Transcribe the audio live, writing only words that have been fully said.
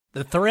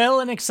The thrill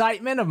and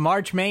excitement of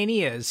March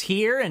Mania is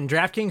here, and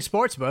DraftKings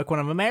Sportsbook, one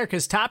of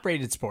America's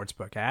top-rated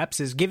sportsbook apps,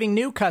 is giving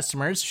new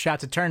customers a shot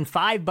to turn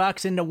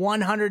 $5 into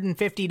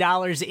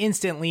 $150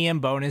 instantly in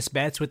bonus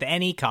bets with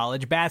any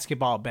college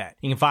basketball bet.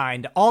 You can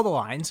find all the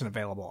lines and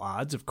available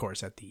odds, of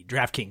course, at the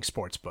DraftKings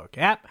Sportsbook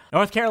app.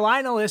 North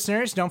Carolina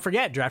listeners, don't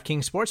forget,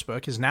 DraftKings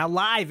Sportsbook is now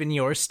live in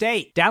your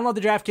state. Download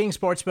the DraftKings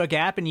Sportsbook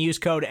app and use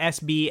code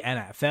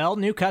SBNFL.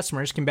 New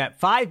customers can bet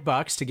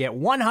 $5 to get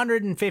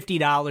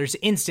 $150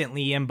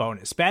 instantly in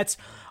bonus bets,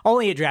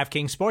 only at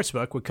DraftKings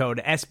Sportsbook with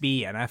code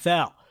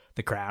SBNFL.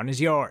 The crown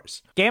is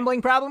yours.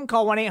 Gambling problem?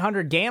 Call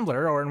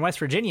 1-800-GAMBLER, or in West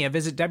Virginia,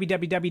 visit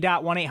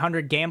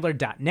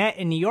www.1800gambler.net.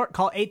 In New York,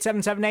 call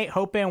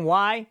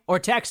 877-8-HOPE-NY or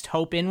text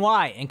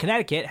HOPE-NY. In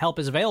Connecticut, help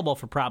is available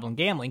for problem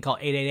gambling. Call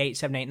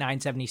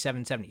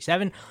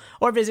 888-789-7777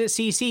 or visit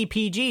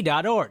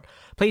ccpg.org.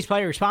 Please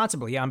play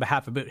responsibly on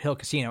behalf of Boot Hill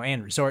Casino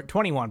and Resort.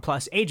 21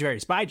 plus, age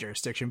varies by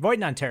jurisdiction. Void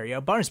in Ontario.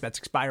 Bonus bets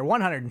expire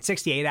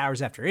 168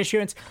 hours after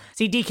issuance.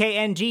 See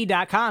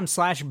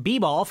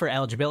dkng.com/bball for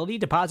eligibility,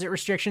 deposit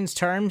restrictions,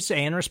 terms,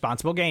 and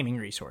responsible gaming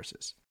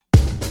resources.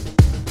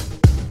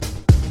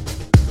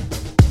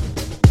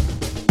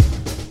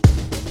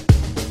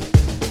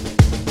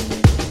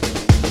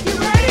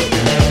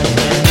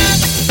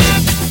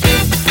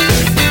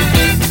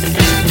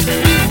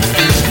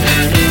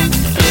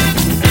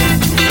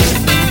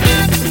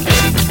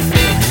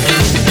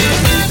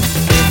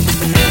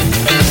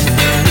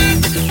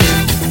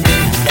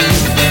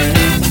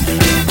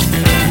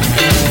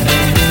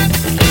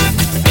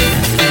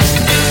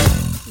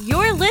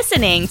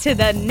 Listening to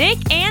the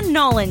Nick and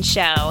Nolan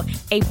Show,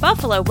 a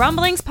Buffalo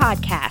Rumblings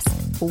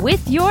podcast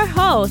with your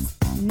host,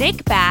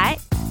 Nick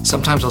Bat.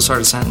 Sometimes I'll start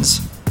a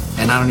sentence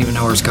and I don't even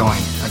know where it's going.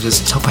 I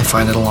just hope I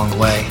find it along the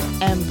way.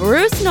 And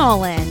Bruce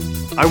Nolan.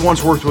 I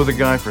once worked with a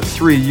guy for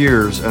 3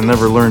 years and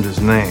never learned his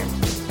name.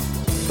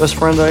 Best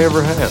friend I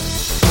ever had.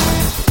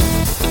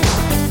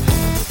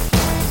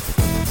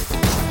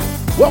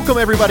 Welcome,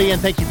 everybody,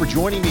 and thank you for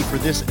joining me for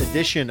this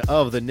edition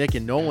of the Nick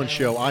and Nolan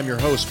Show. I'm your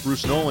host,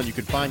 Bruce Nolan. You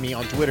can find me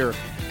on Twitter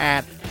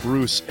at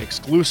Bruce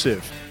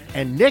Exclusive.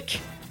 And Nick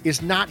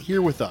is not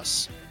here with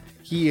us.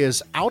 He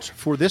is out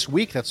for this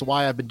week. That's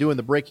why I've been doing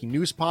the breaking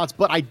news pods.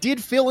 But I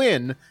did fill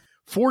in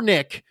for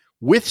Nick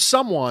with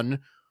someone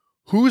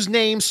whose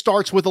name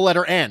starts with the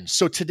letter N.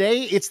 So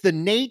today it's the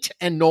Nate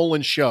and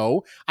Nolan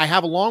Show. I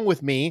have along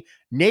with me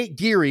Nate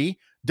Geary,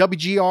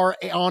 WGR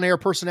on-air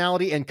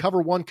personality and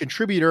Cover One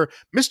contributor.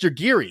 Mr.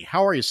 Geary,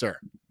 how are you, sir?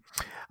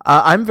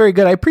 I'm very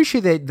good. I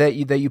appreciate that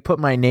you put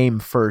my name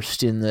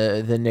first in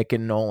the Nick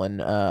and Nolan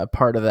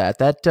part of that.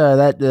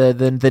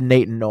 The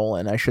Nate and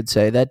Nolan, I should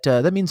say.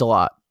 That means a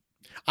lot.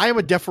 I am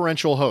a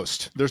deferential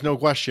host. There's no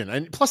question.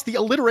 And plus the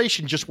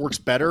alliteration just works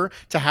better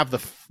to have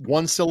the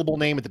one syllable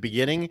name at the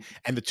beginning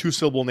and the two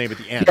syllable name at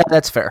the end. Yeah,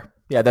 that's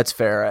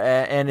fair.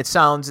 And it's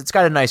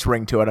got a nice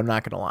ring to it. I'm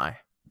not going to lie.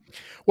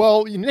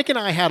 Well, Nick and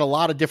I had a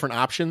lot of different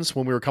options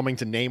when we were coming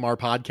to name our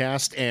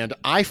podcast, and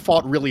I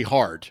fought really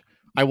hard.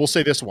 I will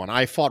say this one.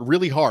 I fought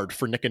really hard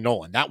for Nick and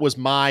Nolan. That was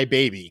my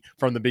baby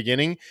from the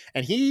beginning.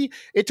 And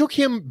it took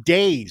him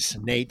days,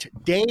 Nate,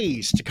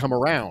 days to come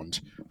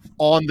around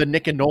on the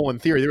Nick and Nolan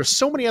theory. There were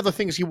so many other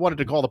things he wanted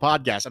to call the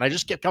podcast, and I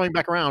just kept coming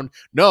back around.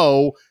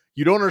 No,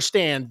 you don't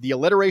understand. The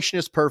alliteration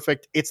is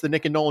perfect. It's the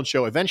Nick and Nolan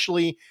Show.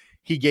 Eventually,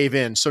 he gave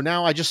in. So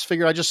now I just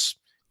figured I'd just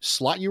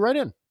slot you right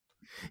in.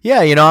 Yeah,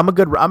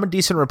 I'm a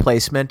decent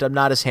replacement. I'm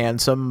not as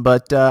handsome,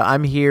 but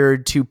I'm here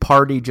to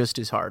party just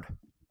as hard.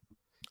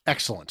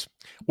 Excellent.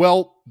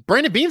 Well,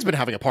 Brandon Beane's been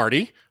having a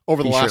party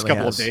over the last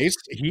couple of days.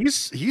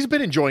 He's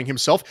been enjoying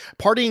himself,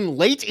 partying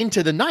late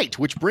into the night,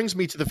 which brings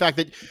me to the fact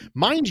that,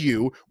 mind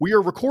you, we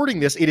are recording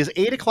this. It is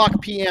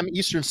 8:00 p.m.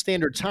 Eastern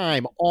Standard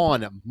Time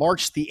on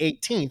March the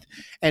 18th,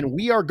 and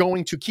we are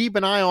going to keep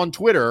an eye on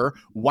Twitter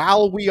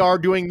while we are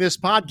doing this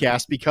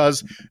podcast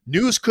because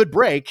news could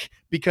break,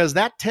 because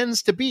that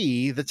tends to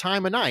be the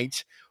time of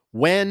night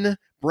when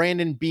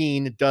Brandon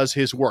Beane does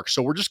his work.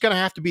 So we're just going to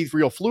have to be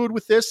real fluid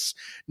with this.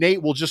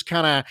 Nate will just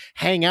kind of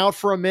hang out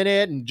for a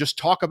minute and just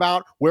talk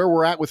about where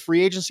we're at with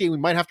free agency. We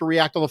might have to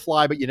react on the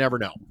fly, but you never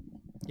know.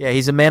 Yeah,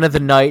 he's a man of the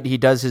night. He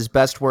does his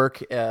best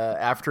work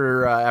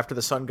after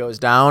the sun goes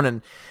down,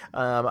 and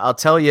I'll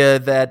tell you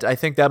that I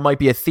think that might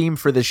be a theme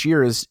for this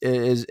year as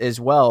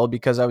well.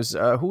 Because I was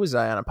who was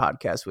I on a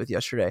podcast with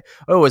yesterday?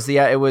 Oh,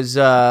 it was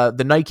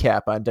the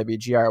Nightcap on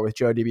WGR with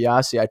Joe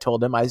DiBiase. I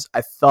told him I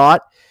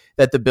thought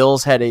that the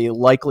Bills had a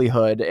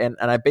likelihood, and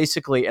I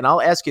basically, and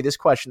I'll ask you this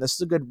question. This is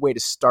a good way to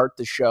start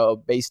the show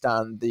based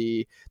on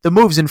the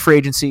moves in free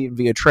agency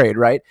via trade,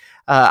 right?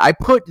 I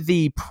put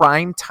the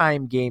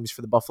primetime games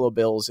for the Buffalo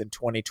Bills in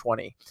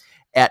 2020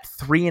 at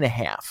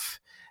 3.5.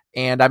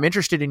 And I'm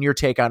interested in your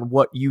take on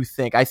what you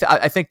think. I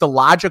think the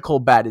logical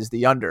bet is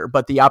the under,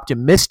 but the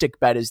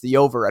optimistic bet is the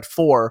over at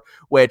 4,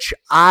 which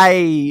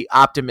I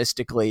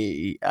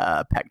optimistically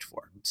pegged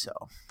for. So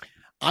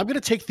I'm going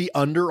to take the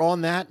under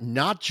on that,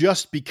 not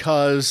just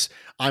because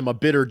I'm a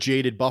bitter,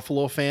 jaded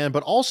Buffalo fan,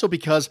 but also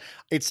because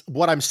it's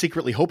what I'm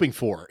secretly hoping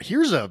for.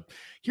 Here's a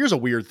Here's a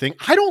weird thing.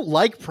 I don't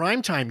like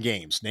primetime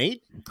games,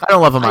 Nate. I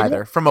don't love them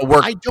either from a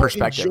work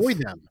perspective. I don't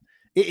enjoy them.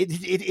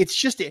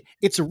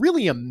 It's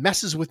really a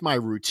messes with my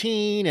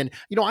routine. And,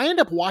 I end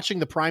up watching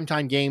the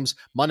primetime games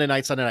Monday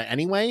night, Sunday night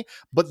anyway,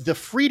 but the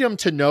freedom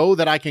to know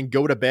that I can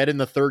go to bed in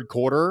the third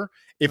quarter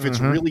if it's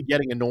really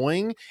getting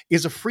annoying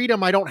is a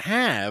freedom I don't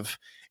have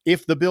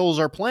if the Bills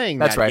are playing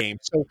that game.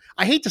 So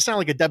I hate to sound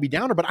like a Debbie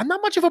Downer, but I'm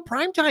not much of a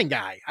primetime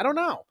guy. I don't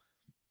know.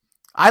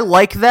 I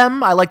like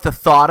them. I like the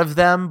thought of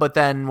them, but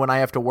then when I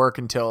have to work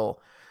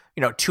until,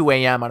 2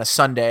 a.m. on a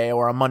Sunday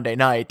or a Monday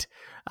night,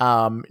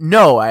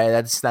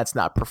 that's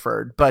not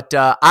preferred. But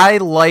I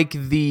like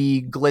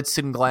the glitz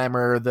and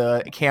glamour,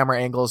 the camera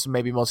angles,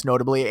 maybe most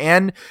notably,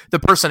 and the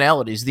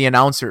personalities, the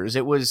announcers.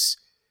 It was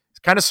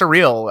kind of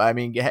surreal. I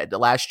mean,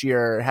 last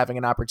year having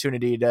an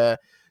opportunity to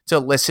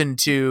listen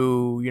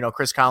to,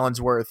 Chris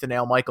Collinsworth and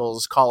Al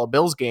Michaels call a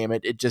Bills game.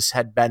 It just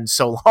had been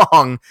so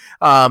long.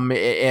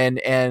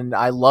 And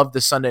I love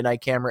the Sunday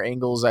night camera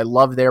angles. I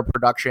love their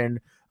production.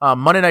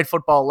 Monday Night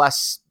Football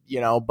less,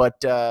 but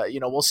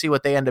we'll see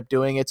what they end up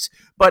doing.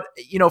 But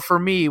for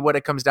me, what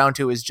it comes down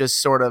to is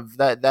just sort of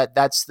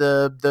that's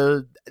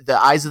the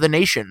eyes of the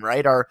nation,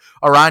 right? Are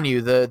on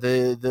you.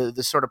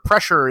 The sort of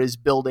pressure is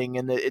building,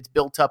 and it's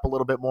built up a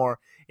little bit more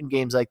in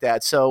games like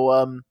that.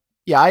 So,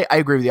 yeah, I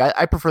agree with you.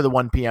 I prefer the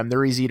 1 p.m.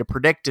 They're easy to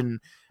predict. And,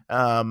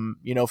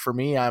 for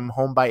me, I'm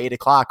home by 8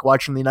 o'clock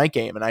watching the night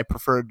game, and I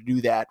prefer to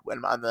do that when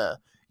I'm on the,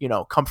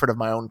 comfort of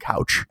my own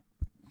couch.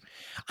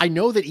 I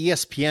know that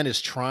ESPN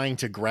is trying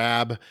to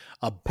grab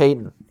a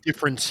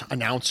different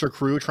announcer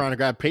crew, trying to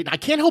grab Peyton. I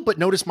can't help but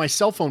notice my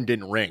cell phone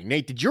didn't ring.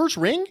 Nate, did yours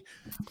ring?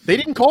 They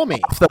didn't call me.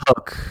 Off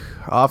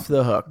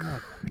the hook.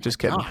 Just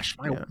kidding. Gosh,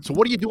 so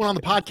what are you doing on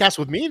the podcast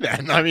with me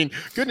then? I mean,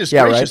 goodness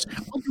gracious.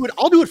 Right?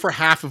 I'll do it for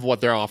half of what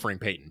they're offering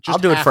Peyton. I'll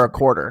do it for a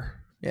quarter.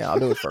 Yeah, I'll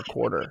do it for a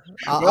quarter.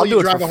 I'll do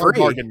it for free.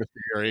 Bargain, Mr.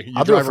 Geary.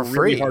 I'll do it for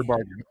free. Hard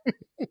bargain.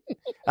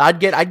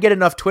 I'd get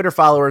enough Twitter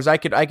followers. I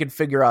could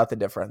figure out the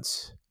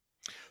difference.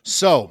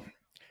 So,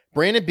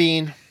 Brandon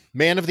Beane,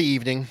 man of the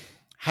evening,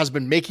 has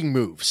been making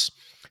moves.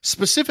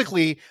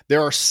 Specifically,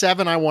 there are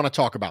 7 I want to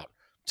talk about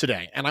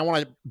today, and I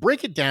want to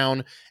break it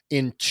down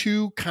in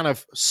 2 kind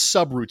of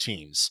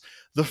subroutines.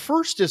 The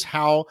first is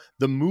how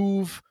the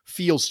move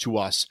feels to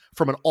us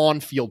from an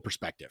on-field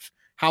perspective,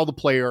 how the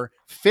player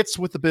fits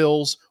with the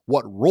Bills,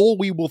 what role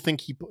we will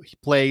think he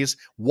plays,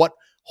 what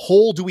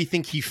hole do we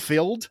think he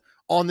filled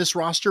on this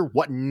roster,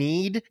 what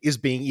need is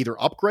being either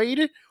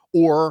upgraded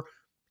or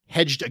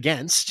hedged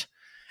against.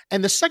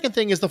 And the second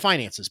thing is the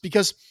finances,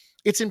 because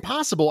it's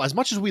impossible, as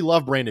much as we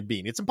love Brandon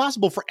Beane, it's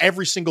impossible for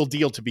every single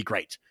deal to be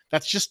great.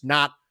 That's just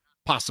not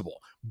possible.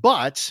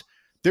 But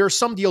there are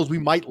some deals we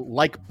might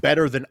like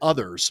better than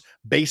others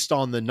based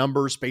on the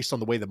numbers, based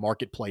on the way the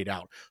market played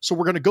out. So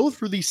we're going to go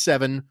through these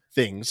 7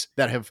 things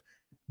that have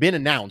been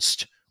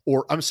announced,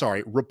 or I'm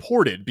sorry,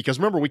 reported, because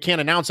remember, we can't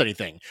announce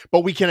anything, but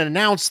we can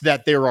announce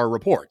that there are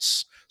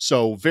reports.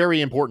 So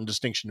very important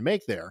distinction to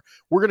make there.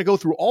 We're going to go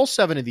through all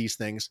 7 of these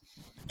things,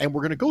 and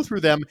we're going to go through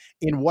them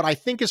in what I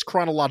think is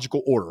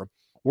chronological order.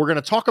 We're going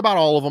to talk about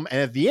all of them,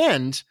 and at the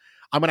end,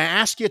 I'm going to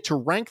ask you to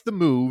rank the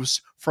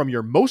moves from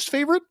your most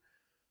favorite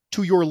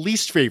to your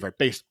least favorite,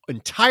 based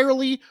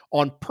entirely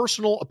on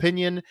personal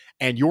opinion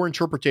and your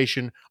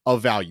interpretation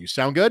of value.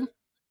 Sound good?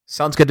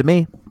 Sounds good to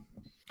me.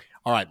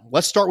 All right,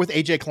 let's start with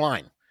AJ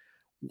Klein.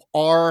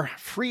 Our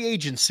free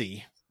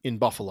agency in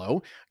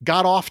Buffalo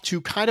got off to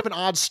kind of an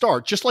odd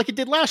start, just like it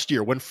did last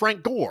year when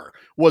Frank Gore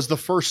was the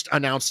first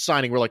announced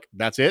signing. We're like,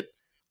 that's it?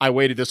 I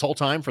waited this whole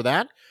time for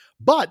that?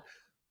 But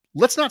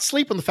let's not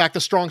sleep on the fact the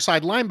strong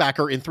side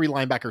linebacker in 3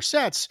 linebacker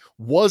sets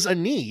was a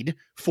need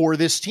for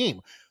this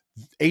team.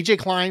 AJ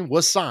Klein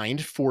was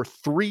signed for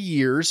 3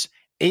 years,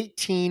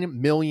 $18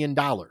 million.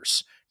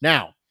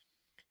 Now,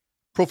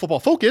 Pro Football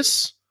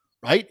Focus,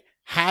 right,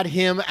 had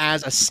him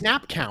as a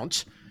snap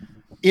count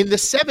in the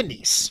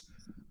 70s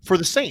for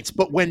the Saints.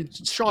 But when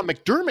Sean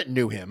McDermott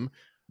knew him,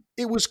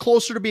 it was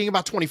closer to being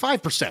about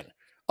 25%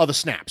 of the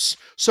snaps.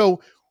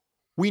 So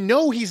we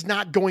know he's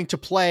not going to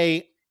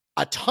play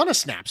a ton of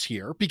snaps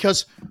here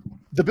because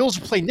the Bills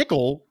play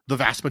nickel the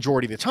vast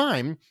majority of the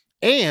time,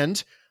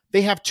 and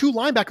they have 2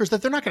 linebackers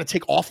that they're not going to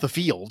take off the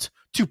field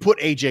to put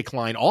AJ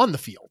Klein on the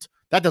field.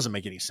 That doesn't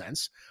make any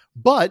sense.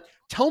 But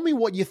tell me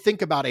what you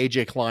think about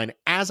AJ Klein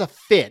as a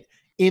fit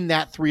in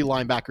that 3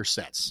 linebacker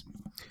sets.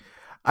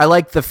 I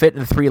like the fit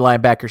in 3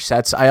 linebacker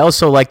sets. I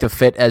also like the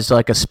fit as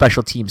like a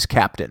special teams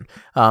captain.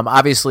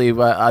 Obviously,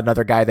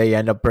 another guy they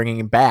end up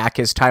bringing back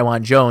is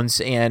Taiwan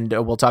Jones, and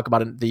we'll talk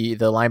about the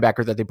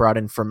linebacker that they brought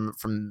in from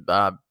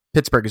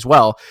Pittsburgh as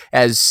well,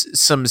 as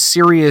some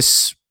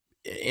serious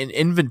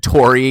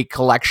inventory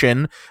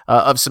collection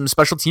of some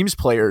special teams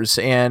players.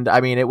 And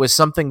I mean, it was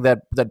something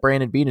that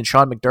Brandon Beane and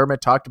Sean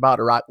McDermott talked about,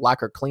 a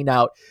locker clean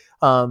out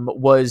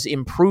was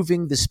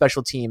improving the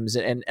special teams.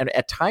 And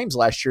at times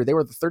last year, they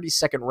were the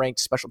 32nd ranked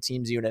special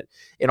teams unit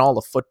in all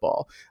of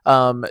football.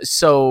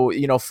 So,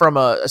 from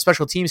a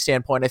special team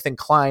standpoint, I think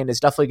Klein is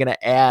definitely going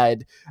to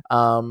add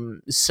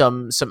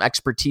some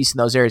expertise in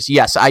those areas.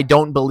 Yes, I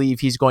don't believe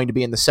he's going to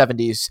be in the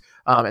 70s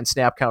and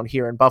snap count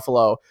here in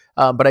Buffalo.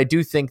 But I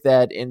do think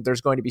that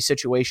there's going to be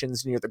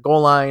situations near the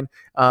goal line,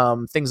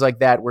 things like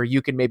that, where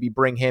you can maybe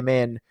bring him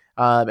in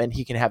and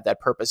he can have that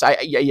purpose.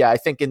 I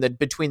think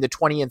between the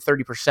 20 and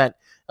 30%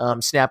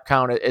 snap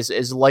count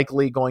is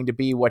likely going to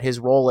be what his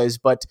role is.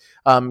 But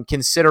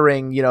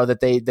considering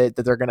that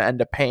they're going to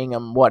end up paying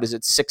him, what is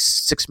it,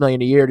 $6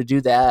 million a year to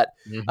do that?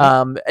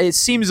 Mm-hmm. It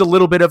seems a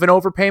little bit of an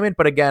overpayment,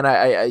 but again,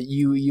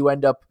 you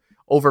end up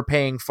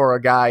overpaying for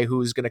a guy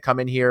who's going to come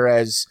in here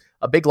as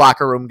a big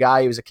locker room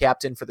guy. He was a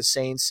captain for the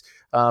Saints,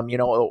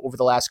 over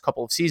the last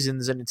couple of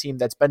seasons, and a team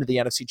that's been to the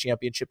NFC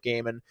Championship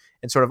game and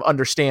sort of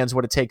understands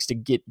what it takes to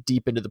get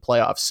deep into the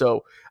playoffs.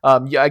 So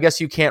I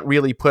guess you can't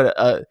really put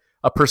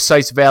a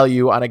precise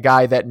value on a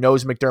guy that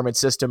knows McDermott's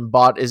system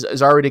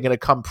is already going to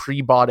come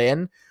pre-bought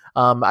in.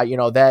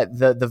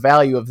 That the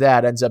value of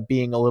that ends up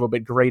being a little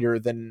bit greater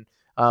than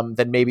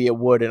maybe it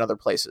would in other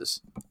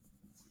places.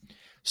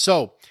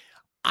 So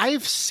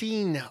I've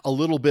seen a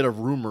little bit of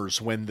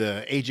rumors when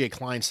the AJ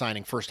Klein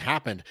signing first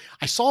happened.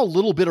 I saw a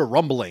little bit of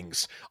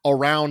rumblings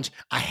around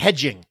a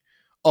hedging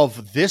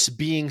of this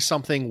being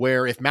something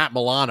where if Matt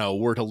Milano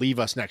were to leave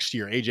us next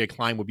year, AJ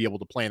Klein would be able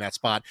to play in that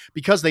spot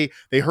because they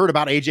heard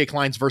about AJ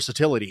Klein's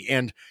versatility.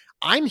 And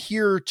I'm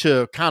here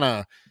to kind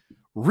of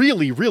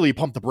really, really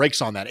pump the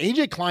brakes on that.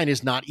 AJ Klein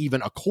is not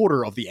even a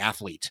quarter of the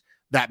athlete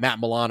that Matt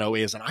Milano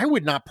is. And I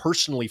would not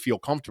personally feel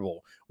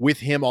comfortable with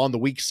him on the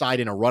weak side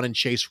in a run and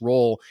chase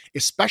role,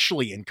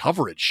 especially in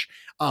coverage.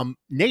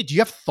 Nate, do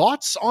you have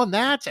thoughts on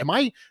that? Am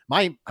I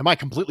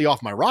completely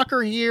off my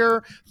rocker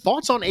here?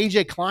 Thoughts on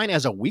AJ Klein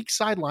as a weak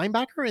side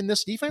linebacker in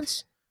this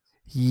defense?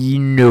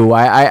 No,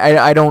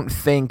 I don't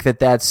think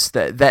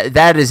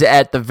that is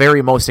at the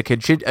very most a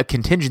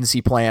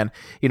contingency plan.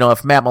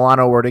 If Matt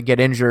Milano were to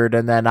get injured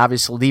and then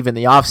obviously leave in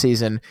the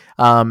offseason,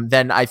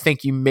 then I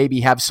think you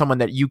maybe have someone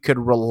that you could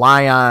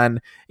rely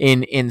on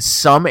in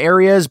some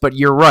areas. But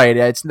you're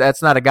right,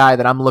 that's not a guy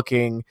that I'm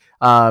looking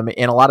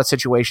in a lot of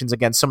situations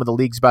against some of the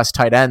league's best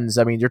tight ends.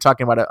 I mean, you're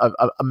talking about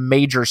a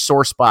major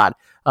sore spot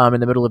in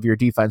the middle of your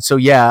defense. So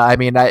yeah, I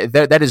mean,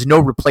 that is no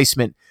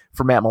replacement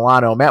for Matt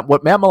Milano.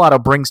 What Matt Milano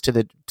brings to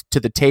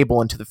the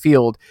table and to the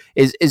field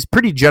is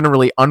pretty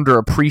generally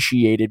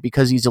underappreciated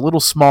because he's a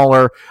little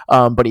smaller,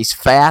 but he's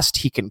fast.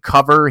 He can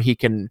cover. He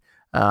can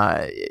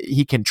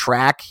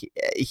track.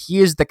 He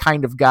is the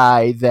kind of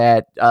guy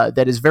that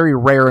is very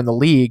rare in the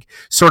league.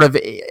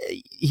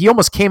 He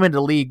almost came into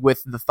the league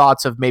with the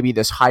thoughts of maybe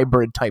this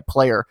hybrid type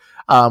player,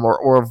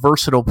 or a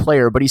versatile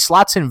player, but he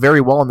slots in very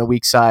well on the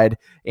weak side.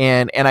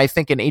 And I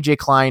think an AJ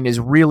Klein is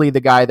really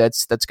the guy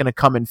that's going to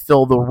come and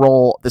fill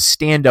the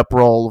stand-up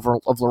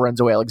role of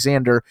Lorenzo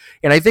Alexander.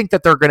 And I think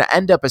that they're going to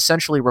end up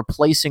essentially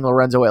replacing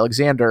Lorenzo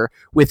Alexander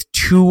with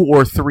 2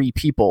 or 3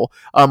 people,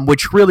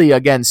 which really,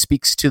 again,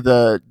 speaks to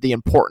the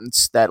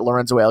importance that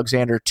Lorenzo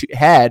Alexander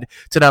had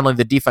to not only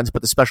the defense,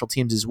 but the special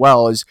teams as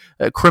well. As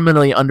a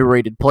criminally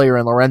underrated player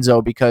in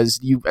Lorenzo, because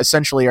you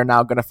essentially are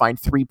now going to find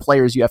 3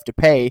 players you have to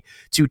pay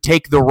to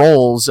take the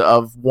roles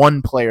of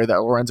one player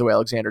that Lorenzo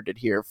Alexander did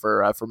here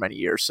for many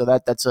years. So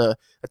that's a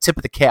tip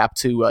of the cap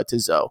to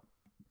Zoe.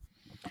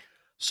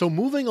 So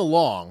moving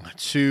along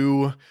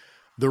to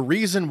the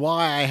reason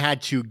why I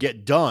had to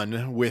get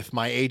done with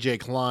my AJ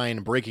Klein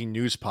breaking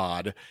news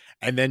pod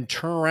and then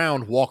turn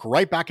around, walk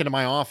right back into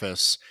my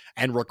office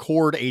and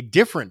record a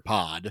different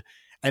pod.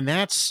 And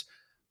that's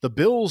the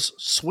Bills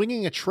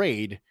swinging a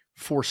trade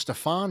for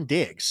Stefon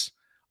Diggs,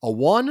 a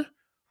 1,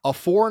 a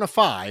 4, and a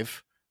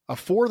 5, a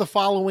 4 the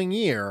following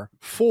year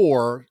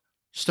for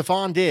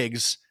Stefon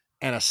Diggs,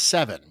 and a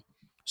 7.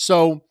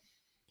 So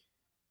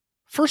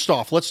first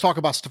off, let's talk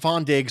about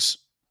Stefon Diggs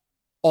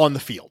on the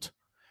field.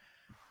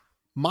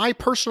 My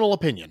personal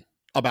opinion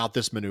about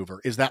this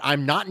maneuver is that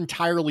I'm not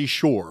entirely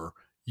sure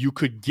you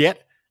could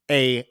get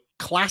a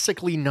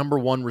classically number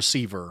 1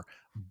 receiver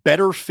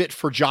better fit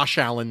for Josh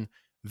Allen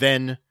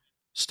than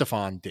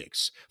Stefon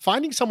Diggs.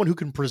 Finding someone who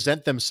can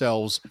present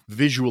themselves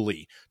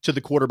visually to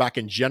the quarterback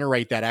and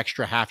generate that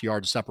extra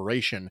half-yard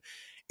separation,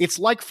 it's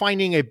like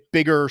finding a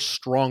bigger,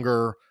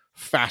 stronger,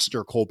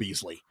 faster Cole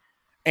Beasley.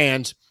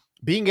 And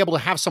being able to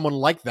have someone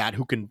like that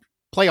who can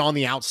play on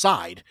the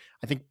outside,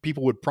 I think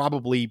people would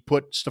probably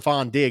put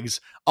Stefon Diggs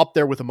up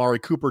there with Amari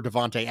Cooper,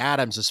 Devontae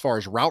Adams as far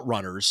as route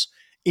runners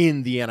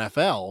in the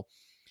NFL.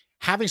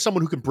 Having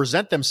someone who can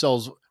present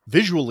themselves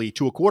visually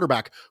to a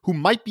quarterback who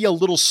might be a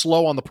little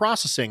slow on the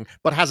processing,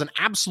 but has an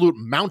absolute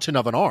mountain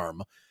of an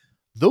arm,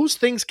 those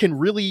things can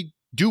really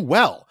do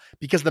well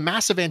because the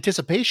massive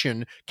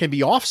anticipation can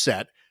be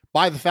offset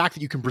by the fact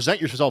that you can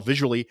present yourself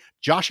visually.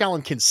 Josh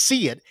Allen can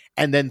see it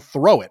and then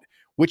throw it,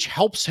 which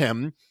helps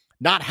him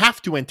not have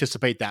to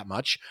anticipate that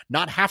much,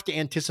 not have to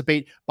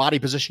anticipate body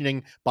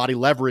positioning, body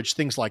leverage,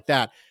 things like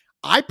that.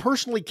 I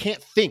personally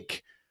can't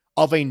think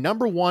of a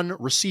number one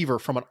receiver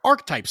from an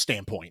archetype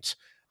standpoint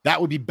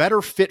that would be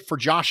better fit for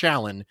Josh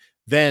Allen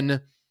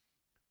than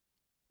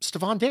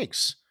Stefon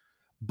Diggs.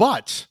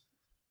 But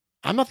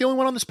I'm not the only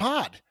one on this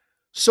pod.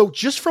 So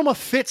just from a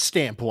fit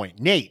standpoint,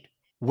 Nate,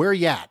 where are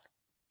you at?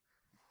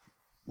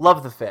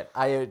 Love the fit.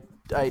 I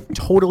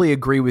totally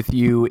agree with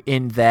you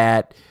in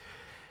that.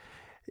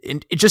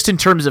 Just in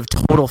terms of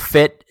total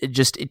fit,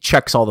 it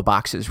checks all the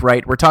boxes,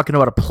 right? We're talking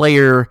about a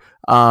player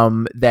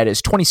that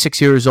is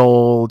 26 years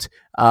old,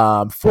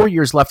 4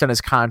 years left on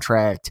his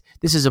contract.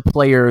 This is a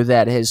player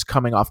that is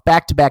coming off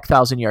back-to-back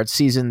 1,000-yard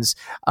seasons,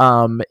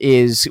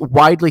 is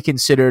widely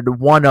considered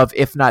one of,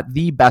 if not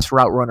the best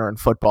route runner in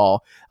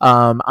football.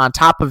 On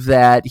top of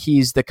that,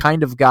 he's the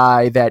kind of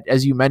guy that,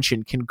 as you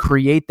mentioned, can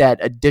create that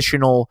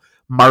additional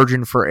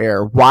margin for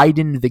error,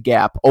 widen the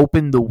gap,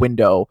 open the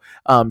window,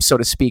 so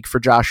to speak, for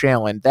Josh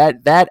Allen.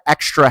 That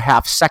extra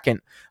half second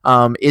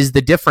is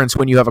the difference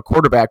when you have a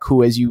quarterback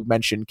who, as you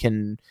mentioned,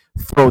 can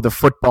throw the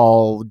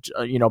football,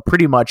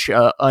 pretty much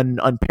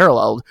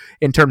unparalleled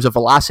in terms of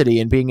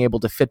velocity and being able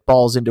to fit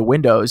balls into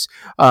windows.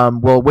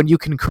 Well, when you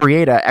can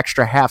create an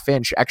extra half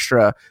inch,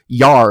 extra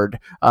yard,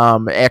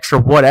 extra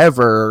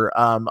whatever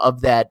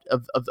of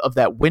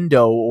that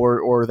window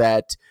or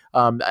that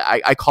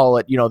I call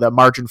it, the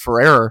margin for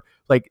error.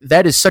 Like,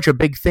 that is such a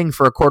big thing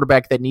for a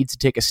quarterback that needs to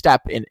take a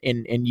step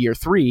in year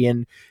three.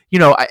 And,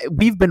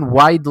 we've been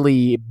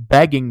widely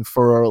begging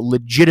for a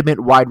legitimate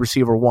wide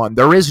receiver one.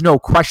 There is no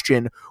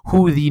question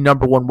who the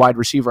number one wide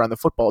receiver on the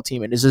football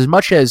team is. As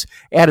much as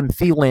Adam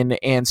Thielen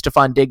and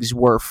Stefon Diggs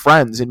were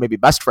friends and maybe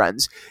best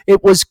friends,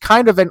 it was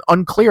kind of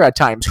unclear at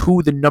times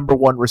who the number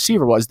one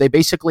receiver was. They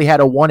basically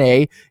had a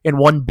 1A and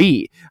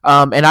 1B.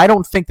 And I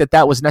don't think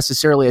that was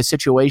necessarily a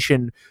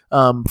situation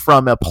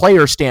from a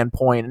player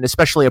standpoint, and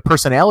especially a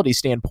personality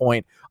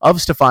standpoint of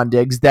Stefon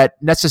Diggs, that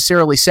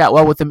necessarily sat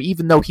well with him,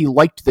 even though he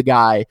liked the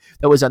guy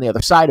that was on the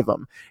other side of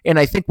him. And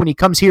I think when he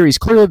comes here, he's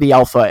clearly the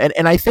alpha.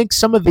 And I think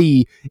some of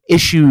the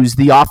issues,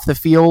 the off the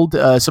field,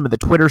 some of the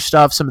Twitter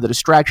stuff, some of the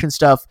distraction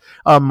stuff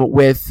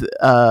with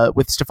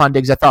Stefon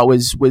Diggs, I thought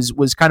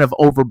was kind of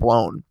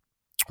overblown.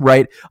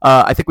 Right.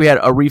 I think we had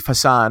Arif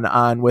Hassan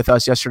on with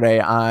us yesterday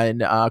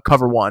on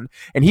Cover One,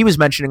 and he was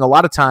mentioning a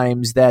lot of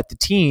times that the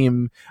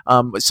team,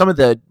 some of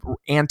the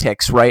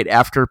antics, right,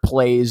 after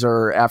plays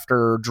or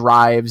after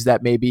drives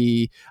that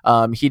maybe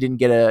he didn't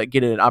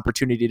get an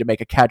opportunity to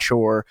make a catch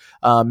or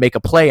make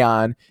a play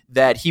on,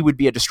 that he would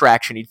be a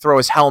distraction. He'd throw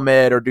his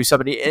helmet or do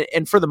something.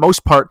 And for the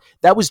most part,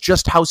 that was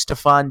just how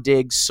Stefon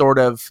Diggs sort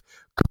of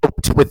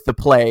coped with the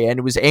play,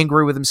 and was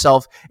angry with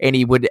himself, and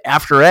he would,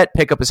 after it,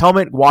 pick up his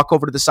helmet, walk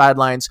over to the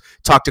sidelines,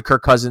 talk to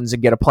Kirk Cousins,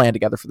 and get a plan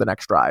together for the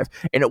next drive.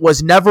 And it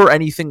was never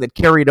anything that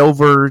carried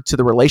over to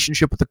the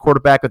relationship with the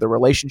quarterback or the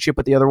relationship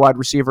with the other wide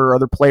receiver or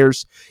other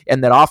players in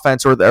that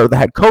offense or the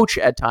head coach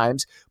at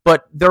times.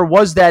 But there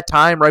was that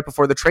time right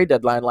before the trade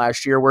deadline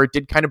last year where it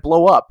did kind of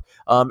blow up.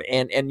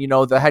 And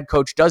the head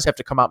coach does have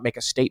to come out and make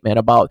a statement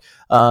about,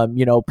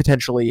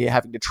 potentially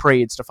having to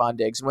trade Stefon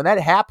Diggs. And when that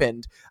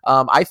happened,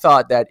 I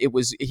thought that he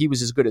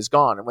was as good as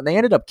gone. And when they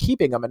ended up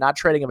keeping him and not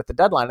trading him at the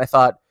deadline, I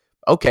thought,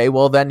 okay,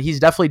 well, then he's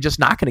definitely just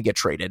not going to get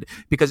traded,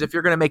 because if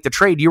you're going to make the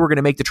trade, you were going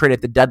to make the trade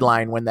at the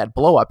deadline when that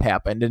blow up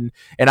happened. And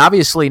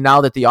obviously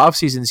now that the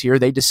offseason's here,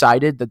 they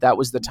decided that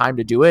was the time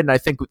to do it. And I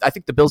think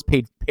the Bills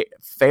paid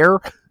fair,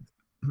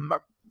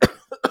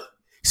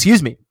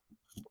 excuse me,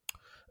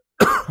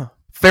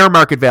 fair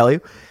market value.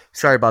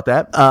 Sorry about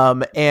that.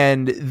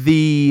 And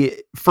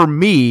for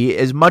me,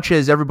 as much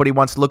as everybody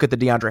wants to look at the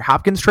DeAndre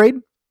Hopkins trade,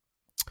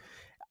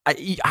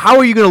 how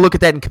are you going to look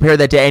at that and compare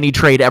that to any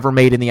trade ever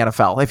made in the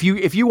NFL?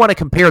 If you want to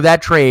compare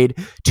that trade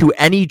to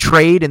any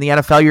trade in the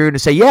NFL, you're going to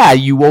say, yeah,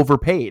 you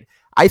overpaid.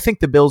 I think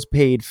the Bills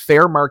paid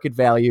fair market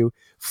value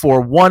for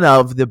one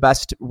of the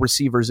best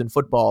receivers in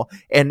football.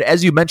 And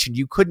as you mentioned,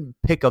 you couldn't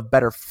pick a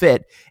better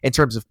fit in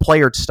terms of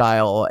player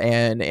style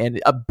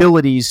and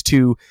abilities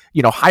to,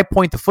 high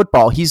point the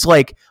football. He's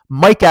like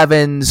Mike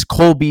Evans,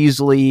 Cole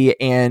Beasley,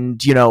 and,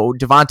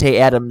 Devontae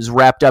Adams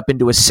wrapped up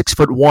into a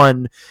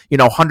 6'1",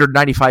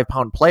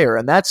 195-pound player.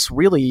 And that's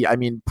really,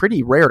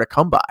 pretty rare to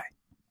come by.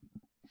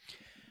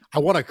 I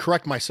want to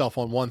correct myself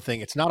on one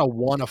thing. It's not a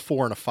 1, a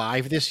 4, and a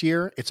 5 this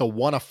year. It's a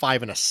 1, a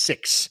 5, and a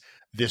 6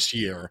 this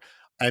year.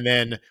 And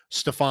then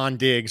Stefon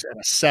Diggs and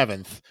a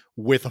 7th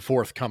with a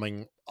 4th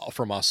coming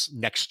from us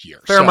next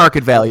year. Fair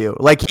market value.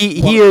 Like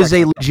he is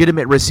a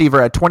legitimate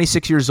receiver at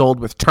 26 years old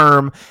with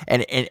term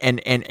and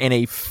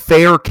a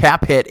fair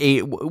cap hit,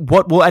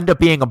 what will end up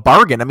being a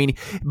bargain.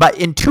 But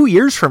in 2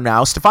 years from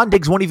now, Stefon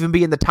Diggs won't even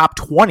be in the top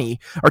 20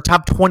 or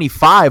top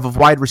 25 of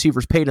wide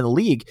receivers paid in the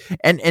league.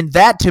 And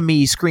that to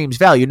me screams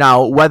value.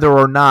 Now, whether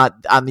or not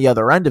on the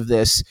other end of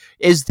this,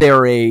 is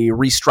there a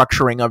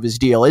restructuring of his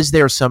deal? Is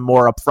there some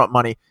more upfront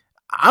money?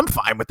 I'm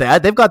fine with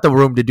that. They've got the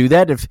room to do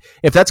that.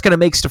 If that's going to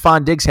make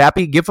Stefon Diggs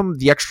happy, give him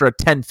the extra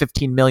 10,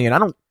 15 million. I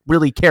don't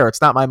really care.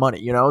 It's not my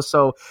money,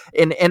 So,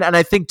 and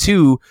I think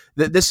too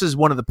that this is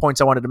one of the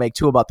points I wanted to make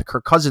too about the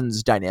Kirk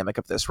Cousins dynamic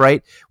of this,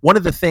 right? One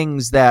of the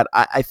things that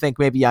I think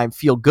maybe I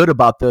feel good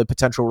about the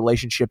potential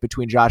relationship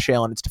between Josh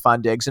Allen and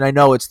Stefon Diggs, and I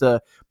know it's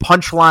the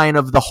punchline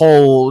of the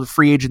whole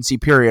free agency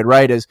period,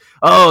 right? Is,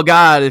 oh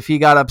God, if he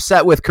got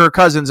upset with Kirk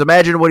Cousins,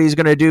 imagine what he's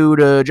going to do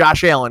to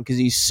Josh Allen because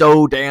he's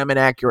so damn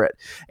inaccurate.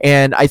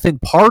 And I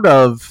think part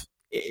of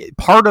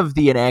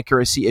the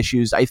inaccuracy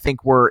issues, I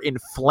think, were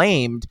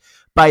inflamed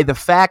by the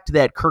fact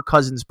that Kirk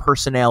Cousins'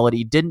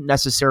 personality didn't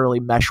necessarily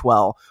mesh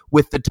well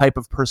with the type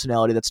of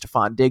personality that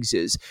Stefon Diggs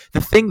is. The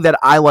thing that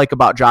I like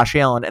about Josh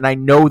Allen, and I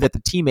know that the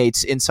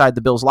teammates inside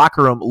the Bills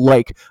locker room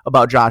like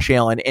about Josh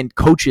Allen, and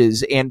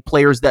coaches and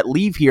players that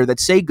leave here that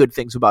say good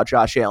things about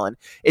Josh Allen,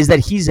 is that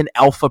he's an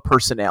alpha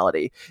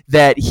personality,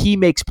 that he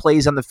makes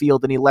plays on the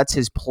field and he lets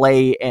his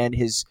play and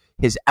his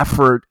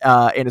effort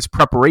and his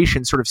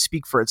preparation sort of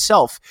speak for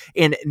itself.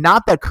 And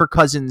not that Kirk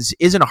Cousins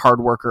isn't a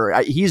hard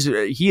worker. He is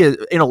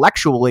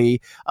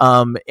intellectually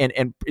and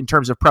in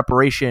terms of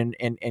preparation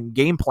and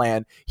game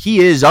plan, he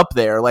is up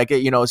there. Like,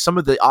 some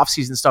of the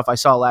offseason stuff I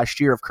saw last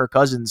year of Kirk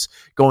Cousins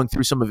going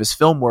through some of his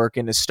film work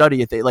and his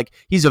study,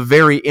 he's a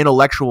very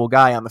intellectual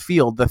guy on the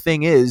field. The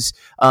thing is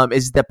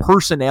the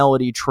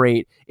personality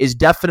trait is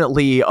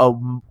definitely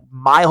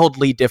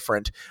mildly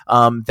different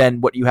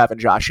than what you have in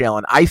Josh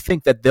Allen. I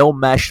think that they'll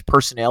mesh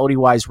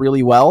personality-wise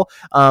really well.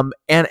 And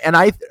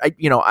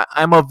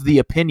I'm of the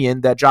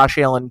opinion that Josh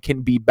Allen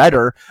can be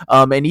better.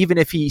 And even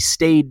if he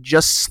stayed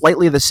just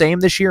slightly the same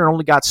this year and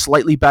only got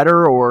slightly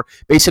better or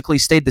basically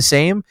stayed the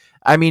same,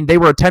 I mean, they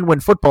were a 10-win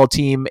football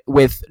team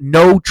with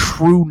no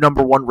true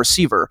number one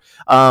receiver.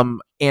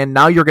 And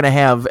now you're going to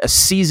have a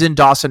seasoned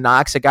Dawson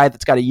Knox, a guy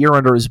that's got a year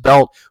under his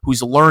belt,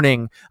 who's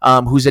learning,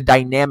 who's a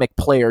dynamic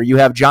player. You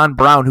have John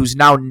Brown, who's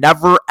now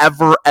never,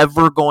 ever,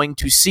 ever going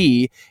to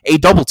see a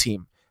double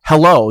team.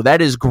 Hello,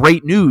 that is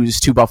great news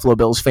to Buffalo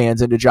Bills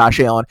fans and to Josh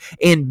Allen.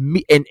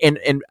 And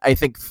I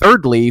think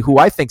thirdly, who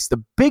I think is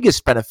the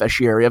biggest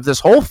beneficiary of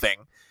this whole thing,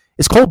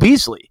 is Cole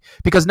Beasley,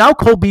 because now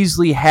Cole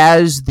Beasley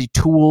has the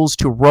tools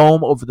to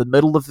roam over the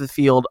middle of the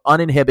field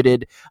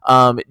uninhibited,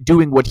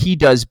 doing what he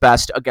does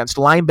best against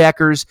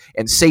linebackers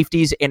and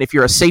safeties. And if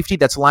you're a safety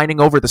that's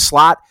lining over the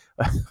slot,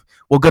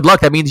 well, good luck.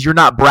 That means you're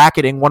not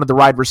bracketing one of the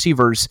wide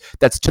receivers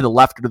that's to the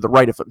left or to the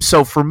right of him.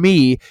 So for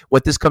me,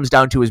 what this comes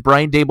down to is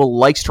Brian Daboll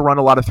likes to run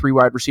a lot of 3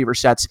 wide receiver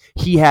sets.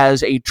 He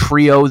has a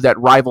trio that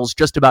rivals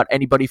just about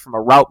anybody from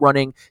a route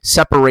running,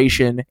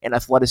 separation, and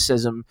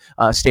athleticism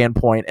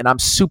standpoint. And I'm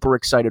super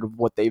excited of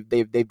what they've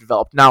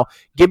developed. Now,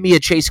 give me a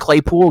Chase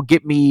Claypool,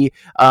 give me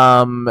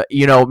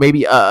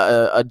maybe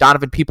a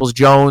Donovan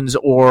Peoples-Jones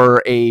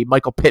or a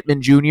Michael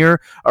Pittman Jr.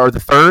 or the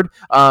third.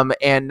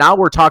 And now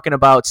we're talking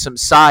about some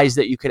size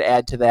that you could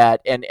add to that,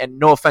 and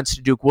no offense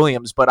to Duke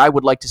Williams, but I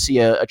would like to see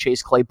a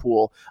Chase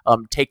Claypool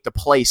take the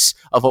place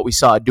of what we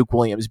saw Duke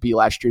Williams be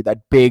last year,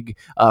 that big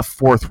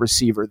fourth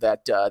receiver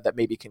that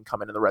maybe can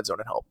come into the red zone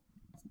and help.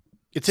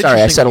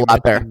 Sorry, I said a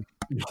lot there.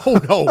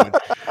 No.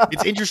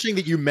 It's interesting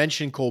that you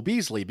mentioned Cole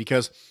Beasley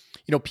because,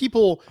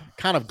 people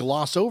kind of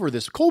gloss over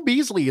this. Cole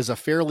Beasley is a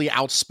fairly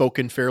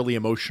outspoken, fairly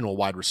emotional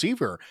wide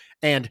receiver.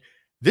 And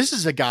this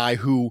is a guy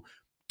who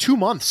 2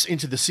 months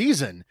into the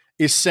season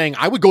is saying,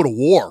 I would go to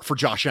war for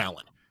Josh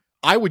Allen.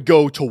 I would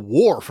go to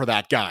war for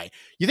that guy.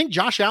 You think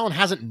Josh Allen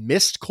hasn't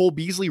missed Cole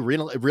Beasley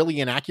really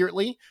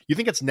inaccurately? You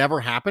think it's never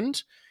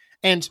happened?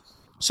 And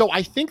so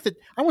I think that,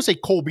 I won't say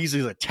Cole Beasley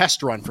is a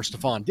test run for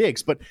Stefon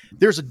Diggs, but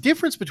there's a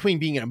difference between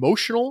being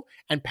emotional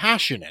and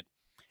passionate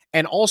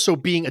and also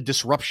being a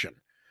disruption.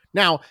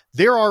 Now,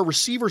 there are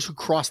receivers who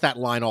cross that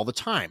line all the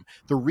time.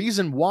 The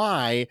reason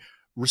why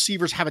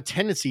receivers have a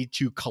tendency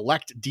to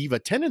collect diva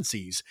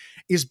tendencies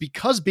is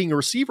because being a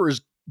receiver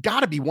is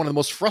got to be one of the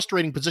most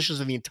frustrating positions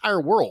in the entire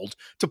world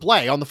to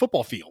play on the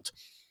football field.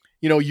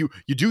 You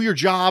do your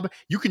job,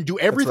 you can do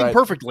everything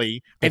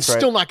perfectly and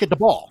still not get the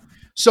ball.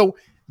 So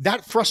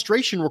that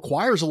frustration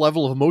requires a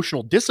level of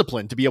emotional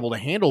discipline to be able to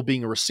handle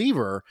being a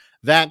receiver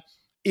that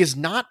is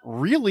not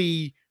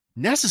really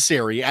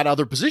necessary at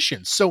other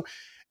positions. So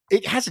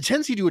it has a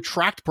tendency to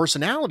attract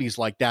personalities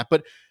like that,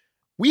 but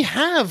we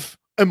have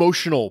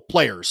emotional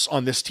players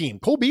on this team.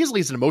 Cole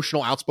Beasley is an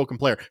emotional, outspoken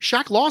player.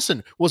 Shaq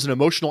Lawson was an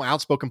emotional,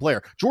 outspoken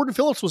player. Jordan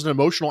Phillips was an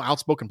emotional,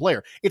 outspoken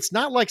player. It's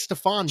not like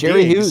Stefon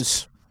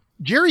Diggs.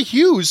 Jerry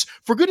Hughes,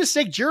 for goodness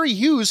sake, Jerry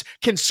Hughes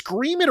can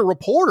scream at a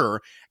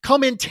reporter,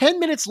 come in 10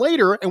 minutes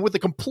later, and with a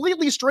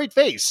completely straight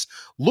face,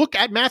 look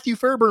at Matthew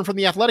Fairburn from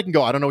The Athletic and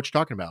go, I don't know what you're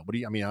talking about. What do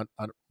you,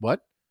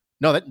 what?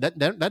 No,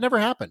 that never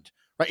happened.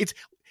 Right? It's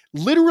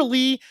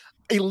literally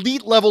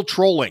elite level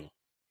trolling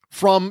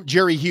from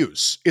Jerry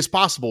Hughes is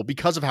possible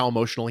because of how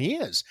emotional he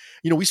is.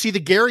 We see the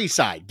Gary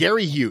side,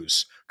 Gary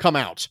Hughes, come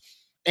out.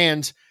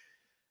 And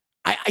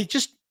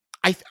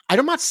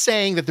I'm not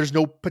saying that there's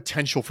no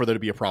potential for there to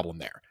be a problem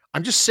there.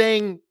 I'm just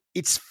saying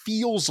it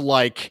feels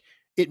like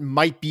it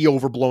might be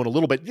overblown a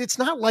little bit. It's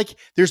not like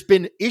there's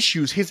been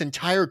issues his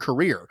entire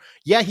career.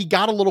 Yeah, he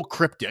got a little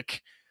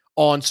cryptic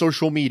on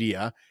social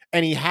media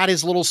and he had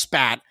his little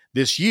spat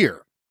this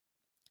year.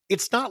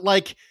 It's not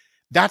like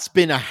that's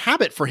been a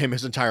habit for him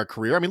his entire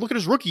career. I mean, look at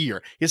his rookie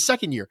year, his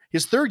second year,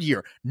 his third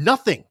year,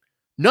 nothing.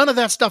 None of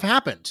that stuff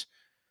happened.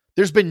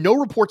 There's been no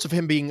reports of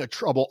him being a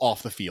trouble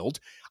off the field.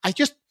 I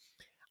just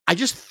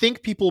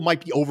think people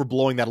might be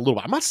overblowing that a little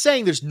bit. I'm not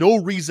saying there's no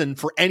reason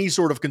for any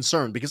sort of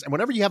concern, because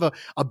whenever you have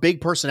a big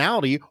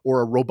personality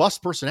or a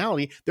robust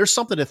personality, there's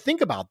something to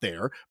think about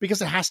there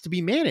because it has to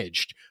be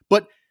managed.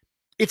 But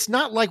it's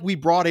not like we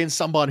brought in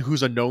someone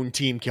who's a known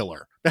team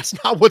killer.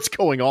 That's not what's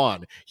going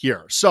on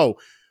here. So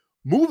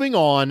moving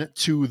on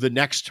to the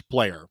next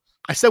player.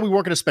 I said we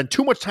weren't going to spend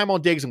too much time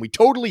on Diggs, and we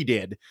totally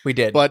did. We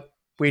did. But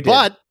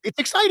it's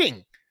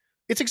exciting.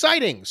 It's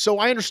exciting. So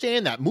I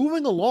understand that.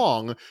 Moving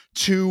along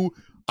to,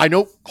 I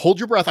know, hold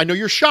your breath. I know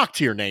you're shocked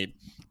here, Nate,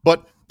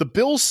 but the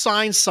Bills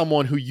signed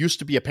someone who used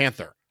to be a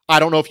Panther. I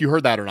don't know if you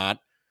heard that or not,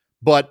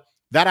 but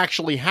that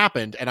actually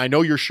happened, and I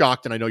know you're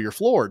shocked and I know you're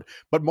floored.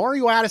 But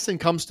Mario Addison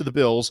comes to the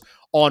Bills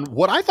on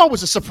what I thought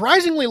was a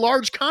surprisingly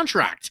large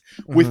contract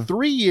with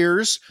 3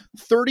 years,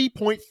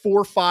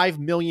 $30.45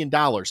 million.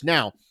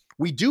 Now,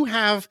 we do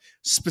have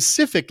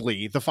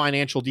specifically the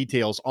financial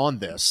details on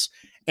this,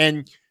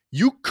 and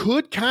you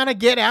could kind of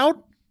get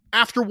out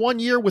after 1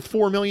 year with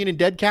 $4 million in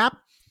dead cap,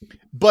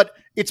 but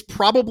it's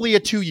probably a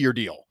 2-year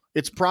deal.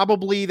 That's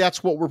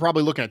what we're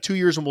probably looking at, 2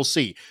 years, and we'll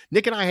see.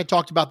 Nick and I had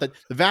talked about that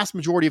the vast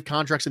majority of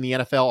contracts in the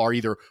NFL are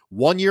either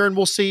 1 year and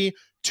we'll see,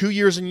 2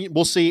 years and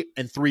we'll see,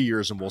 and 3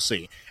 years and we'll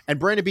see. And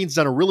Brandon Beane's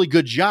done a really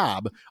good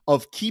job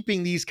of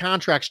keeping these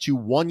contracts to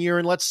 1 year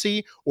and let's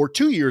see, or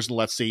 2 years and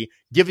let's see,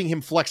 giving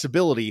him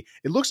flexibility.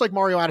 It looks like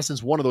Mario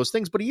Addison's one of those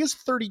things, but he is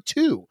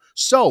 32.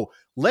 So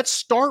let's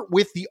start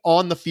with the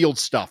on the field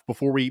stuff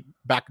before we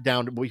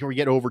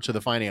get over to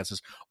the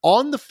finances.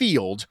 On the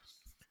field,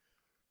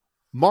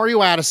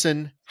 Mario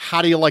Addison,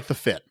 how do you like the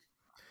fit?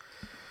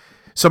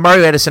 So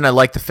Mario Addison, I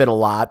like the fit a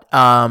lot.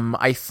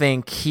 I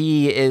think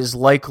he is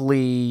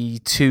likely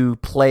to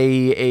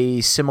play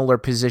a similar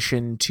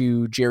position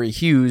to Jerry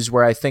Hughes,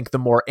 where I think the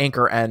more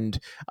anchor end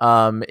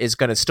is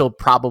going to still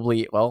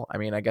probably, well, I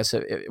mean, I guess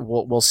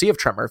we'll see if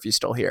Trent Murphy's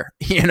still here.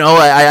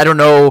 I don't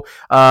know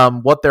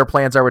what their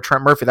plans are with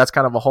Trent Murphy. That's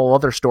kind of a whole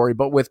other story.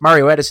 But with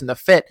Mario Addison, the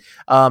fit,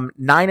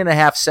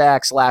 9.5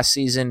 sacks last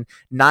season,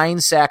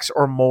 9 sacks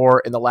or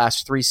more in the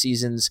last 3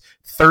 seasons,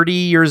 30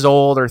 years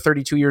old or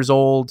 32 years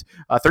old,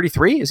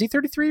 33. Is he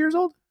 33 years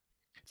old?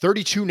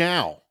 32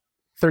 now.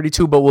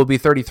 32, but will be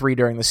 33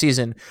 during the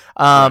season.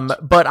 Right.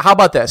 But how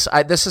about this?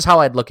 This is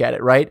how I'd look at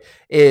it, right?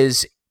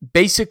 Is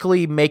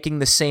basically making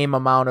the same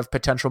amount of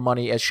potential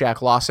money as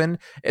Shaq Lawson.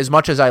 As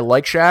much as I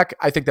like Shaq,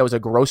 I think that was a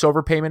gross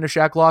overpayment of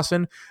Shaq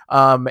Lawson.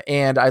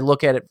 And I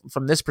look at it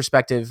from this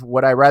perspective.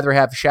 Would I rather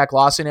have Shaq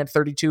Lawson at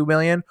 $32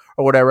 million,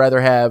 or would I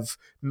rather have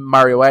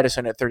Mario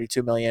Addison at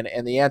 $32 million?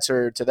 And the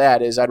answer to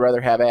that is I'd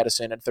rather have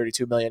Addison at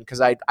 $32 million,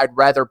 because I'd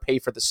rather pay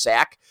for the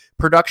sack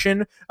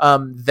production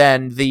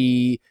than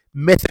the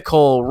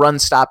mythical run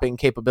stopping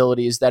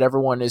capabilities that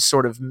everyone is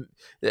sort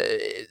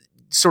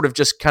of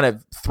just kind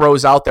of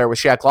throws out there with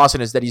Shaq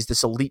Lawson, is that he's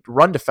this elite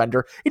run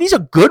defender, and he's a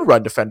good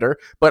run defender,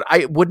 but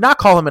I would not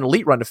call him an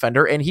elite run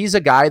defender. And he's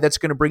a guy that's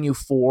going to bring you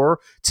 4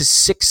 to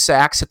 6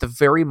 sacks at the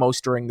very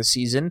most during the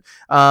season.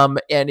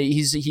 And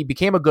he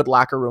became a good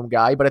locker room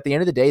guy, but at the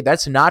end of the day,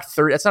 that's not a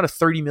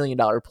 $30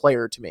 million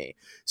player to me.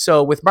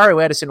 So with Mario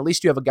Addison, at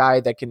least you have a guy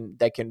that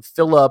can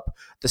fill up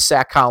the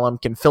sack column,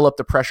 can fill up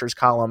the pressures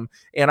column.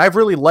 And I've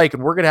really liked,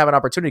 and we're going to have an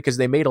opportunity because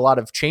they made a lot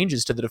of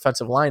changes to the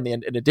defensive line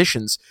and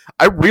additions.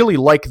 I really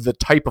like the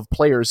type of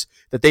players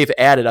that they've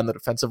added on the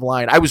defensive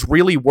line. I was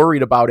really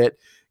worried about it,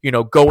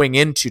 going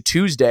into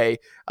Tuesday,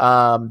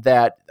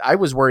 that I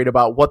was worried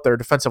about what their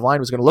defensive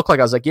line was going to look like.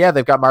 I was like, yeah,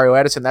 they've got Mario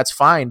Addison, that's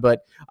fine,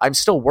 but I'm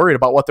still worried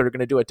about what they're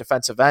going to do at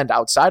defensive end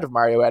outside of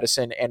Mario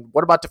Addison, and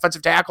what about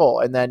defensive tackle?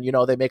 And then,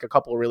 they make a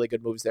couple of really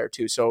good moves there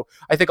too. So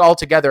I think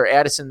altogether,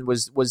 Addison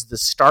was the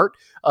start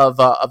of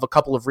a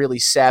couple of really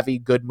savvy,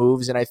 good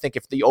moves, and I think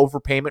if the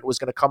overpayment was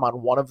going to come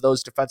on one of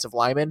those defensive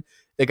linemen,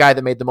 the guy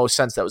that made the most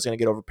sense that was going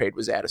to get overpaid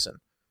was Addison.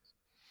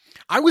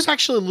 I was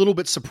actually a little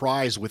bit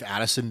surprised with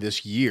Addison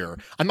this year.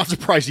 I'm not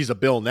surprised he's a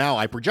Bill now.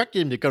 I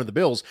projected him to go to the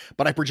Bills,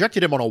 but I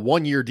projected him on a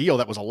 1-year deal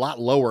that was a lot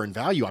lower in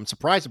value. I'm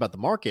surprised about the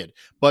market.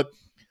 But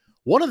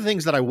one of the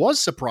things that I was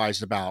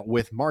surprised about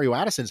with Mario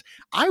Addison's,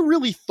 I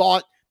really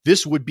thought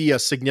this would be a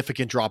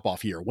significant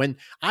drop-off year. When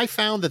I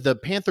found that the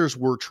Panthers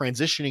were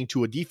transitioning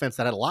to a defense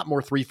that had a lot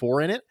more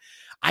 3-4 in it,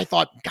 I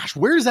thought, gosh,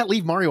 where does that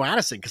leave Mario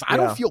Addison? Because I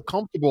don't feel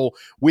comfortable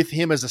with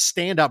him as a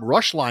stand-up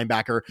rush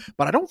linebacker,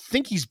 but I don't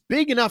think he's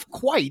big enough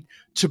quite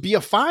to be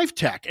a 5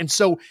 tech. And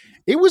so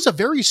it was a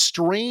very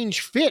strange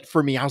fit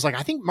for me. I was like,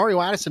 I think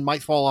Mario Addison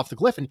might fall off the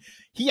cliff, and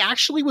he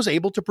actually was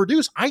able to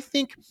produce. I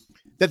think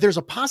that there's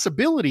a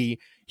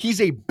possibility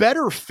he's a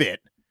better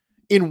fit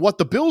in what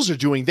the Bills are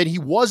doing than he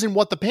was in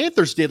what the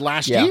Panthers did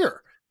last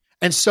year.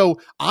 And so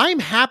I'm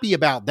happy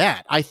about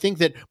that. I think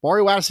that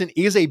Mario Addison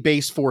is a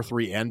base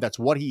 4-3 end. That's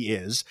what he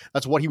is.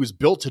 That's what he was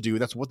built to do.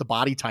 That's what the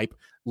body type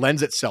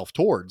lends itself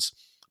towards.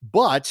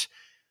 But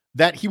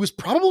that he was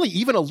probably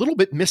even a little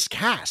bit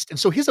miscast. And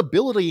so his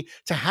ability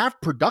to have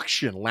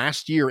production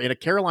last year in a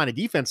Carolina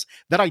defense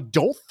that I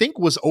don't think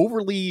was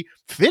overly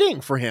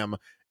fitting for him,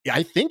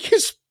 I think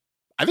is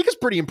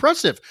pretty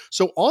impressive.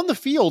 So on the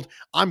field,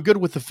 I'm good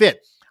with the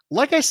fit.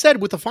 Like I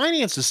said, with the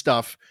finances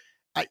stuff,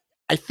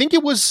 I think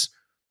it was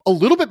a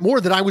little bit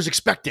more than I was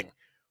expecting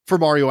for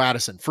Mario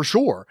Addison, for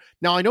sure.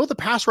 Now, I know the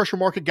pass rusher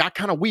market got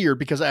kind of weird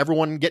because of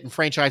everyone getting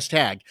franchise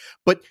tag,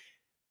 but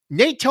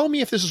Nate, tell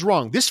me if this is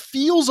wrong. This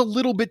feels a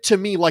little bit to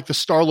me like the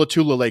Star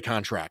Latulele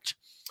contract.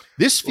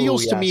 This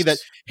feels to me that,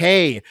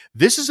 hey,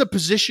 this is a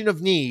position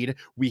of need.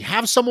 We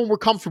have someone we're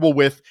comfortable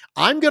with.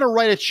 I'm going to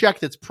write a check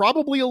that's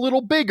probably a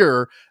little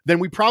bigger than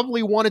we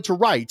probably wanted to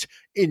write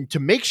to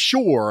make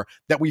sure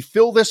that we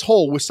fill this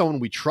hole with someone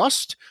we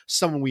trust,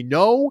 someone we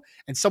know,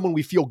 and someone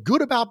we feel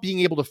good about being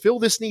able to fill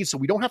this need so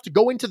we don't have to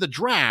go into the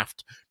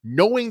draft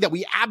knowing that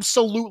we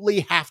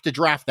absolutely have to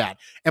draft that.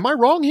 Am I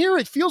wrong here?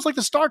 It feels like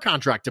the Star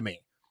contract to me.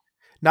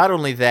 Not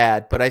only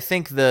that, but I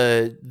think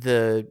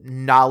the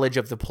knowledge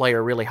of the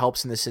player really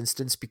helps in this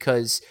instance,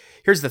 because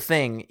here's the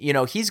thing,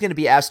 he's going to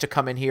be asked to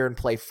come in here and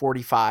play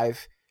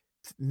 45,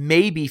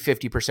 maybe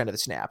 50% of the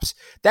snaps.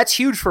 That's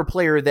huge for a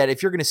player that,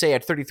 if you're going to say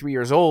at 33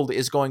 years old,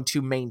 is going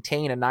to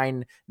maintain a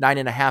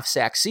 9.5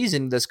 sack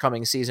season this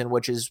coming season,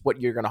 which is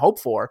what you're going to hope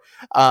for.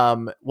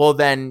 Well,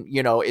 then,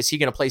 is he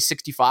going to play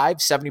 65,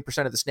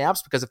 70% of the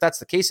snaps? Because if that's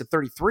the case at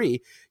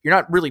 33, you're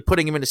not really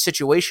putting him in a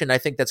situation, I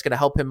think, that's going to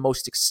help him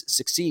most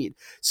succeed.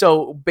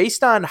 So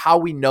based on how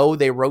we know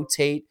they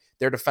rotate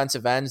their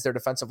defensive ends, their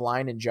defensive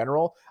line in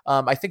general,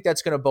 I think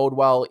that's going to bode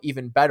well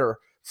even better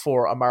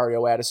for a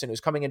Mario Addison, who's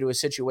coming into a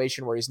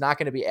situation where he's not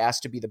going to be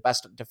asked to be the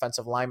best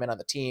defensive lineman on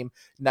the team.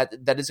 That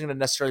isn't going to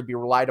necessarily be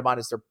relied upon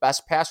as their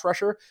best pass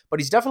rusher, but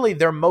he's definitely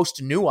their most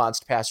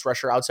nuanced pass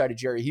rusher outside of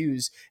Jerry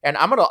Hughes. And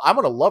I'm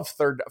gonna love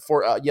third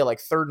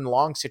and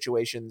long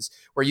situations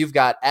where you've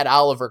got Ed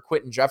Oliver,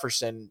 Quentin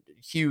Jefferson,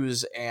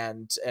 Hughes,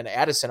 and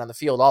Addison on the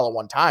field all at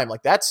one time.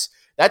 Like that's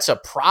a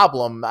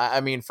problem. I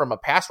mean, from a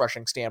pass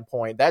rushing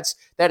standpoint, that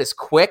is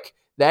quick.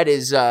 That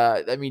is,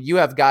 you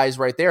have guys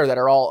right there that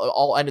are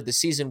all ended the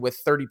season with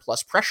 30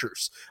 plus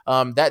pressures.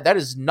 That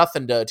is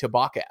nothing to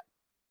balk at.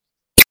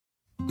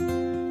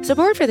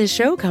 Support for this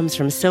show comes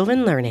from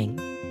Sylvan Learning.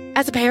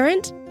 As a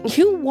parent,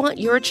 you want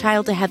your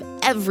child to have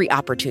every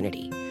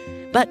opportunity,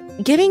 but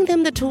giving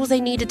them the tools they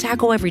need to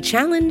tackle every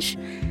challenge,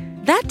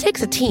 that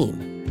takes a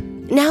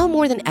team. Now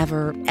more than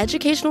ever,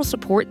 educational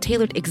support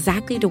tailored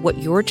exactly to what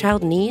your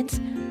child needs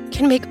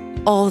can make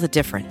all the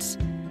difference.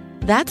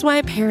 That's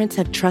why parents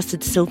have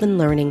trusted Sylvan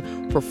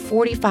Learning for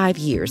 45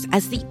 years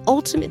as the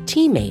ultimate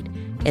teammate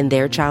in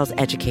their child's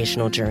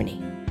educational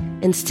journey,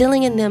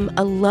 instilling in them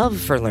a love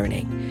for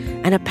learning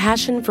and a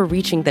passion for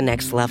reaching the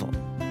next level.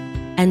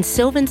 And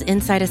Sylvan's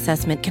Insight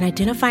Assessment can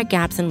identify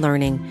gaps in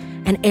learning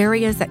and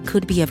areas that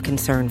could be of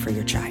concern for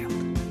your child.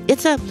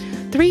 It's a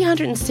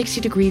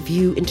 360-degree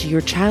view into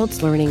your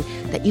child's learning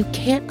that you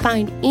can't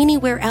find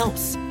anywhere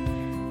else,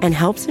 and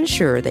helps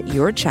ensure that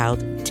your child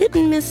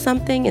didn't miss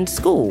something in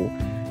school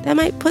that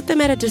might put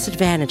them at a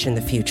disadvantage in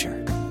the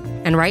future.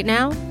 And right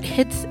now,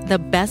 it's the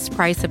best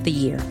price of the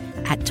year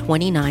at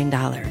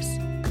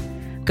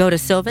 $29. Go to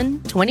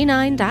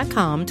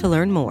sylvan29.com to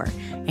learn more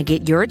and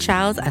get your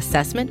child's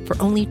assessment for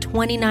only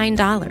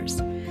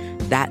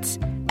 $29. That's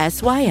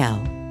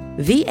SYLVAN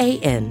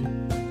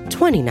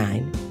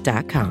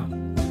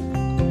 29.com.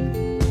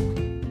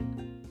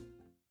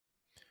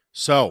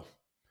 So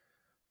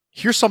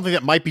here's something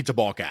that might be to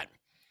balk at.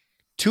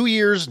 2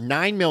 years,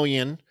 $9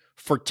 million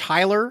for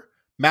Tyler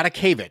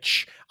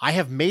Matakevich. I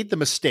have made the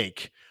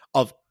mistake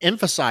of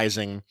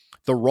emphasizing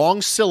the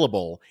wrong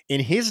syllable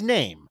in his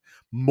name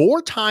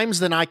more times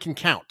than I can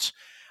count.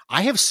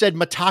 I have said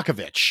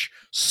Matakovich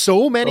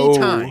so many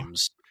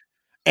times,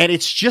 and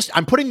it's just,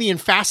 I'm putting the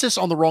emphasis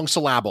on the wrong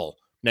syllable,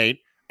 Nate,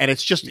 and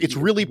it's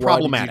really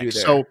problematic.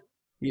 So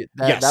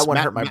that one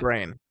hurt my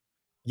brain.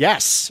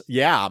 Yes.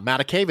 Yeah.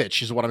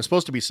 Matakevich is what I'm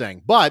supposed to be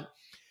saying. But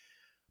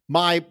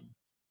my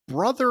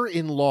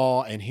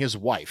brother-in-law and his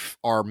wife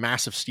are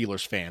massive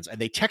Steelers fans, and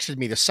they texted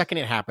me the second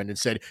it happened and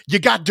said, "You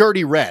got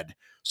Dirty Red."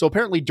 So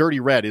apparently Dirty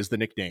Red is the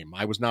nickname.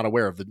 I was not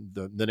aware of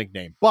the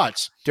nickname,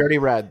 but Dirty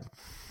Red.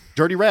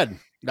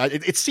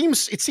 It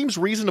seems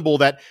reasonable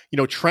that,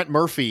 Trent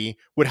Murphy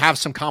would have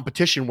some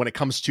competition when it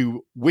comes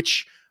to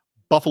which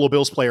Buffalo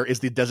Bills player is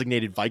the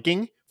designated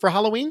Viking for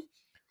Halloween.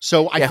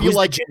 So I feel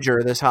like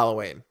Ginger this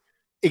Halloween.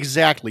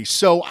 Exactly.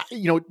 So,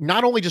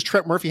 not only does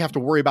Trent Murphy have to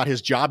worry about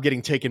his job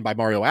getting taken by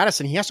Mario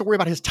Addison, he has to worry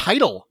about his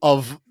title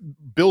of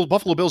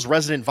Buffalo Bills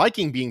resident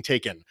Viking being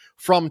taken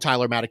from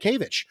Tyler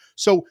Matakevich.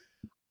 So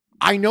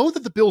I know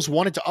that the Bills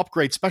wanted to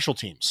upgrade special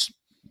teams.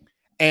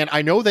 And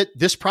I know that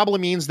this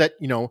probably means that,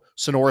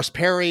 Sonoris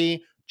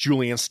Perry,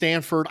 Julian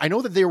Stanford, I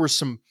know that there were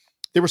some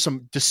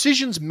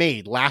decisions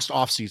made last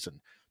offseason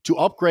to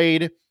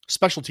upgrade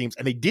special teams,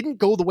 and they didn't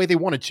go the way they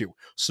wanted to.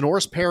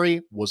 Sonoris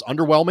Perry was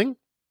underwhelming.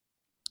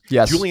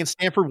 Yes. Julian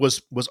Stanford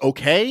was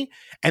okay.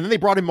 And then they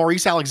brought in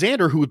Maurice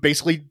Alexander, who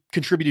basically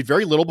contributed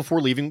very little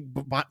before leaving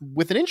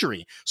with an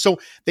injury. So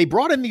they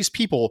brought in these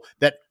people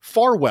that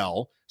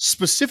Farwell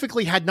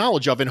specifically had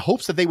knowledge of in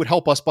hopes that they would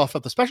help us buff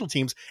up the special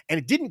teams, and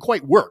it didn't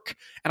quite work.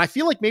 And I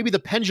feel like maybe the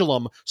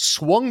pendulum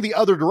swung the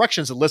other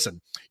directions. And listen,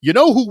 you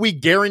know who we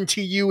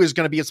guarantee you is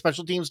going to be a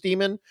special teams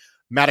demon?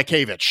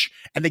 Matakevich.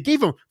 And they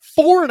gave him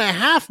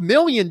 $4.5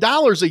 million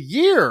a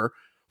year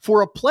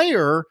for a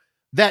player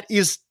that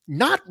is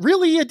not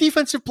really a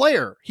defensive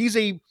player. He's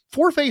a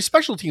four-phase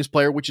special teams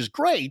player, which is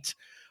great,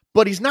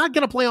 but he's not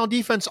going to play on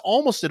defense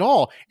almost at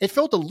all. It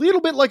felt a little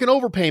bit like an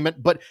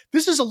overpayment, but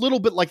this is a little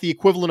bit like the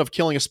equivalent of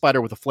killing a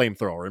spider with a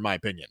flamethrower, in my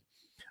opinion.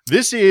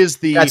 That's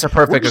a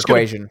perfect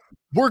equation.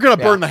 We're going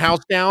to burn the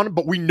house down,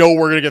 but we know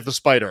we're going to get the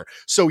spider.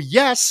 So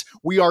yes,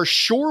 we are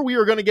sure we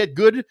are going to get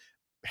good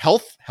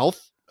health,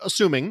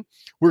 assuming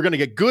we're going to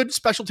get good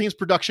special teams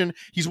production.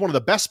 He's one of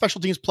the best special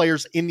teams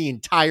players in the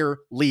entire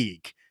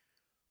league.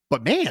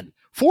 But man,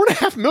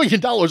 $4.5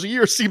 million a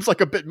year seems like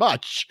a bit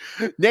much.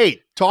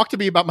 Nate, talk to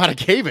me about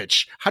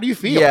Matakevich. How do you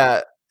feel?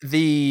 Yeah,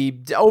 the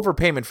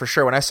overpayment for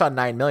sure. When I saw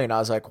 $9 million, I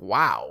was like,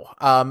 wow.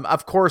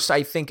 Of course,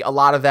 I think a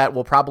lot of that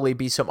will probably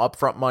be some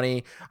upfront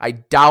money. I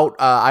doubt,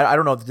 I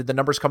don't know, did the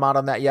numbers come out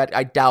on that yet?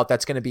 I doubt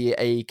that's going to be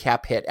a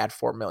cap hit at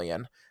 $4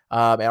 million.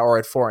 Or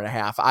at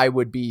 4.5. I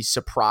would be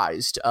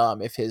surprised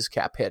if his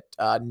cap hit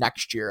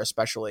next year,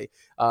 especially,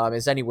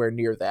 is anywhere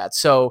near that.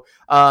 So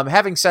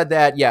having said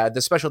that, yeah,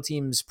 the special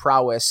teams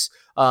prowess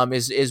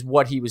is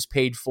what he was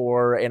paid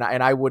for, and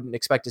I wouldn't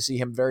expect to see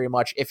him very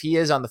much. If he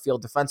is on the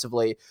field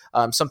defensively,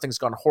 something's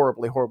gone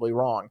horribly, horribly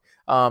wrong.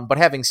 But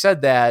having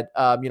said that,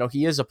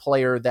 he is a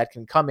player that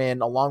can come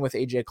in along with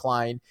AJ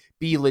Klein,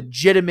 be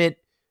legitimate,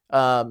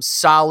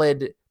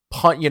 solid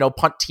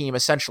punt team.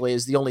 Essentially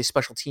is the only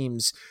special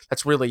teams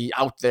that's really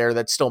out there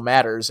that still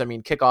matters. I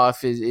mean,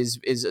 kickoff is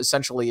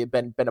essentially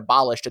been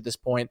abolished at this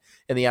point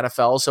in the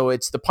NFL. So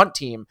it's the punt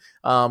team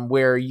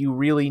where you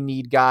really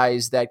need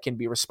guys that can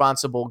be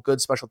responsible, good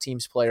special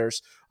teams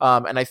players.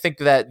 And I think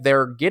that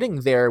they're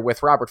getting there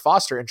with Robert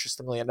Foster,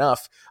 interestingly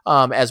enough,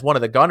 as one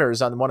of the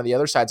gunners on one of the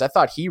other sides. I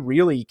thought he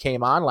really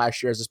came on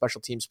last year as a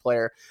special teams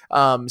player.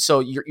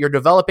 So you're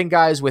developing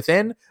guys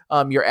within,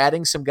 you're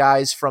adding some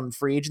guys from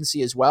free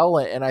agency as well.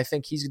 And I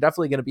think he's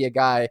definitely going to be a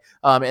guy.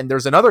 And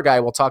there's another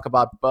guy we'll talk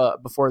about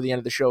before the end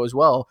of the show as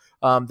well,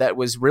 that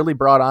was really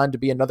brought on to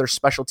be another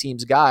special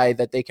teams guy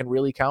that they can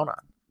really count on.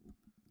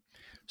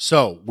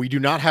 So we do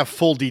not have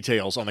full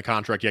details on the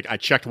contract yet. I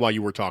checked while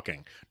you were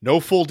talking. No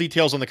full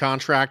details on the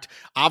contract.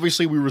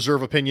 Obviously, we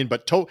reserve opinion,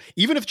 but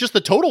even if just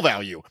the total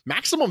value,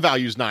 maximum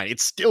value is 9, it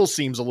still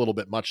seems a little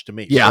bit much to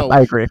me. Yeah, so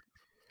I agree.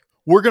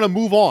 We're going to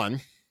move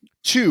on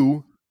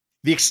to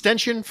the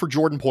extension for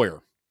Jordan Poyer.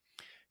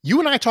 You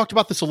and I talked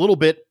about this a little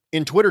bit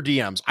in Twitter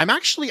DMs. I'm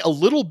actually a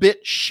little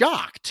bit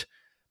shocked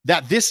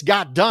that this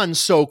got done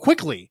so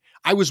quickly.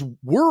 I was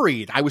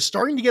worried. I was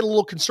starting to get a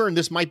little concerned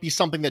this might be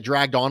something that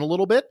dragged on a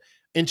little bit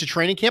into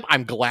training camp.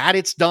 I'm glad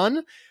it's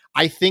done.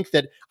 I think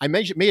that I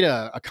made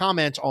a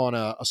comment on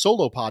a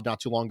solo pod not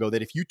too long ago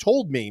that if you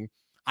told me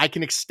I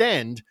can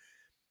extend,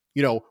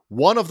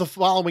 one of the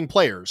following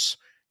players,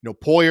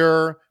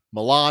 Poyer,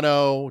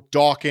 Milano,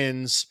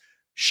 Dawkins,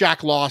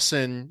 Shaq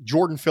Lawson,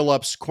 Jordan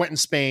Phillips, Quentin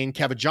Spain,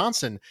 Kevin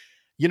Johnson,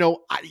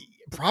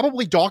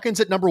 probably Dawkins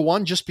at number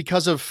 1 just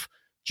because of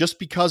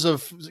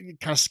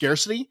kind of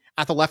scarcity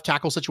at the left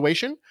tackle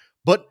situation.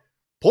 But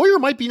Poyer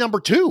might be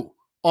number 2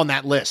 on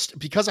that list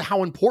because of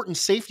how important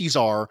safeties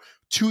are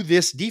to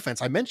this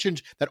defense. I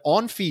mentioned that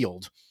on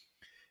field,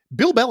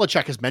 Bill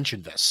Belichick has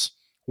mentioned this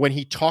when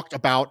he talked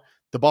about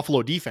the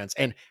Buffalo defense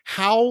and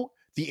how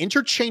the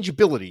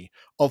interchangeability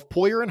of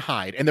Poyer and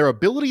Hyde and their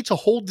ability to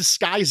hold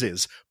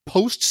disguises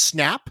post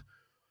snap,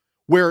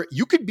 where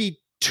you could be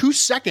 2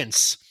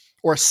 seconds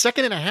or a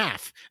second and a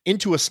half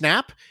into a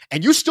snap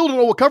and you still don't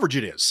know what coverage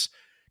it is,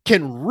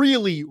 can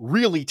really,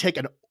 really take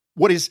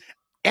what is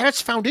at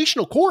its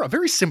foundational core, a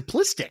very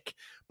simplistic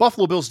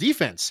Buffalo Bills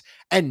defense,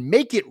 and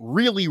make it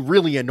really,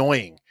 really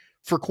annoying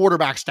for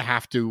quarterbacks to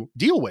have to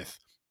deal with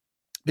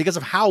because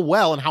of how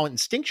well and how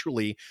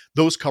instinctually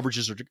those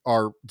coverages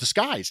are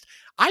disguised.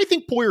 I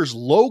think Poyer's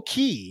low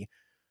key,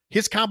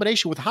 his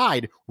combination with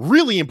Hyde,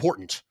 really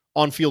important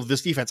on field of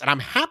this defense. And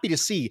I'm happy to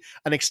see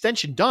an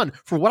extension done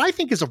for what I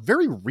think is a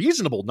very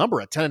reasonable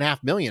number at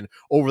 $10.5 million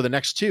over the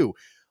next 2.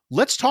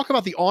 Let's talk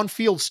about the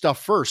on-field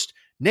stuff first.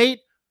 Nate,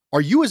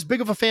 are you as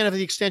big of a fan of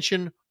the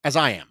extension as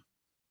I am?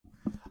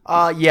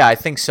 Yeah, I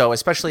think so,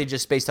 especially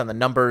just based on the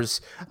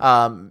numbers.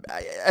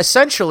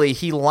 Essentially,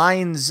 he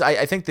lines,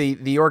 I think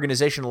the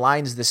organization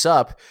lines this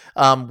up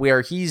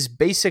where he's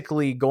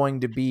basically going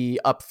to be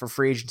up for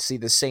free agency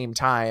the same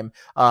time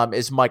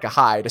as Micah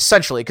Hyde,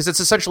 essentially, because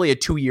it's essentially a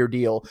 2-year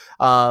deal,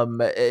 and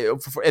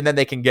then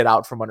they can get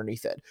out from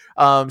underneath it.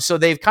 So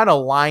they've kind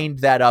of lined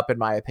that up, in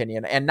my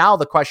opinion. And now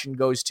the question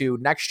goes to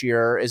next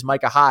year, is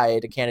Micah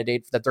Hyde a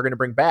candidate that they're going to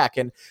bring back?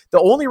 And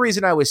the only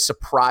reason I was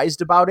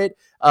surprised about it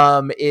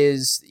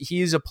is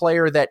he's a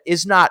player that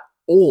is not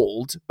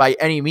old by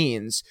any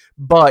means,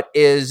 but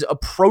is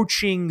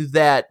approaching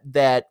that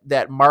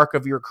mark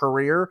of your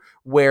career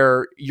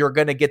where you're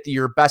going to get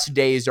your best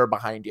days are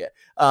behind you.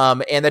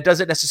 And that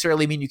doesn't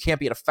necessarily mean you can't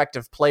be an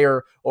effective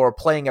player or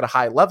playing at a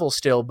high level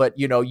still, but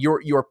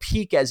your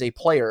peak as a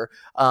player,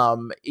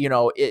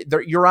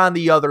 you're on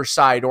the other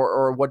side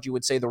or what you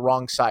would say the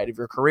wrong side of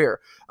your career.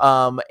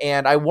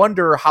 And I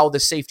wonder how the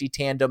safety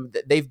tandem,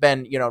 they've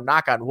been,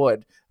 knock on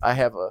wood. I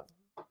have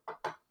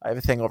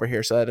a thing over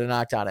here, so I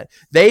knocked on it.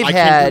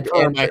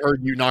 I heard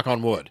you knock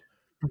on wood.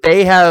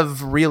 They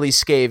have really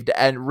scathed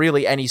and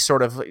really any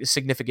sort of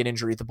significant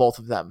injury to both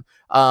of them.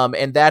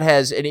 And that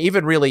has, and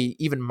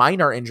even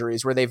minor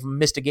injuries where they've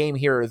missed a game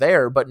here or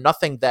there, but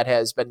nothing that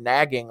has been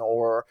nagging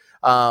or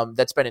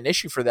that's been an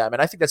issue for them.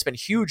 And I think that's been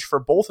huge for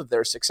both of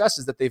their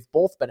successes, that they've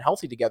both been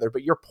healthy together.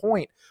 But your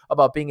point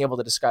about being able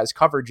to disguise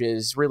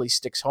coverages really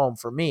sticks home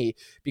for me,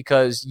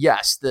 because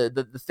yes,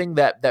 the thing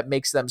that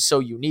makes them so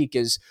unique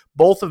is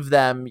both of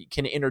them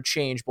can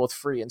interchange both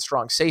free and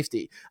strong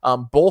safety.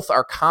 Both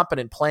are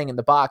competent playing in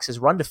the box as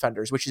run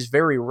defenders, which is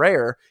very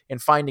rare in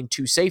finding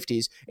two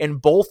safeties,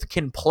 and both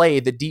can play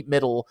the deep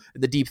middle,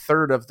 the deep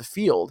third of the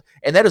field.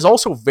 And that is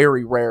also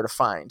very rare to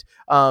find.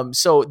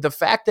 So the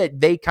fact that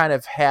they kind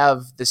of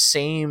have the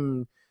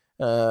same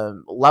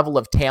level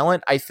of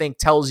talent, I think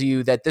tells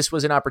you that this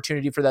was an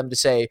opportunity for them to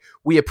say,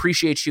 we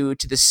appreciate you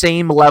to the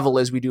same level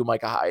as we do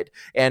Micah Hyde.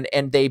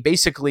 And they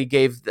basically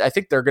I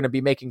think they're going to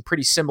be making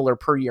pretty similar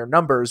per year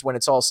numbers when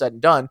it's all said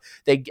and done.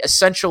 They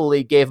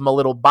essentially gave him a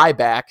little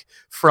buyback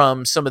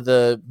from some of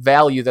the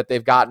value that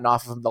they've gotten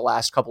off of him the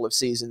last couple of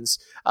seasons.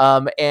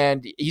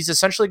 And he's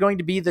essentially going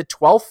to be the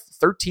 12th,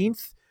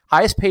 13th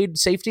highest paid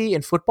safety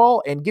in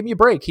football, and give me a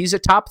break. He's a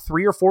top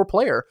 3 or 4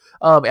 player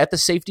at the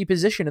safety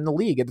position in the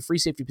league, at the free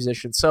safety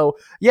position. So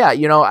yeah,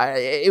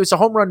 it was a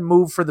home run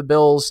move for the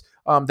Bills.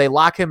 They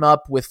lock him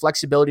up with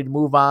flexibility to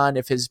move on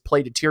if his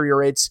play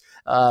deteriorates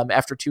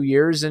after 2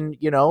 years. And,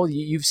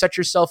 you've set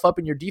yourself up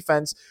in your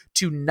defense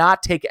to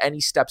not take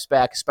any steps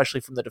back, especially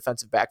from the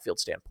defensive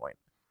backfield standpoint.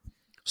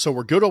 So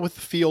we're good with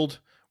the field.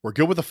 We're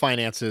good with the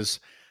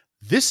finances.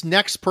 This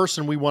next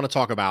person we want to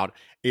talk about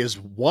is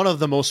one of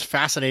the most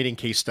fascinating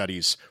case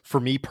studies for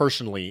me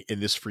personally in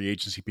this free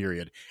agency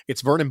period.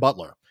 It's Vernon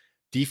Butler,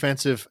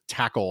 defensive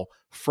tackle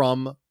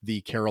from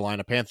the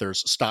Carolina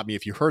Panthers. Stop me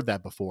if you heard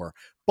that before.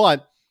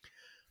 But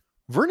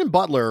Vernon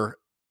Butler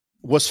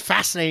was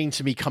fascinating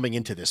to me coming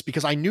into this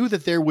because I knew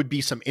that there would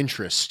be some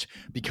interest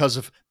because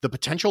of the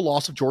potential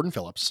loss of Jordan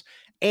Phillips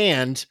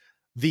and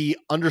the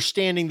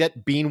understanding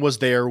that Bean was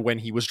there when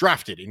he was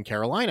drafted in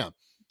Carolina.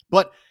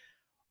 But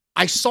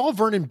I saw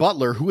Vernon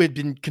Butler, who had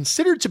been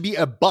considered to be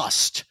a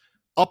bust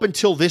up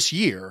until this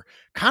year,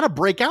 kind of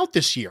break out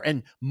this year.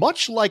 And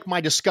much like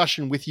my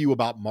discussion with you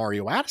about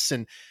Mario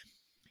Addison,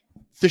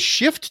 the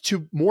shift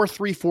to more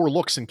 3-4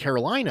 looks in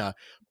Carolina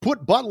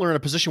put Butler in a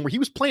position where he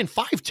was playing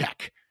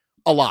 5-tech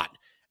a lot.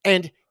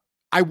 And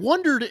I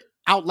wondered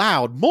out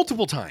loud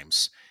multiple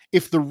times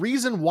if the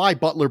reason why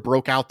Butler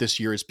broke out this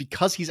year is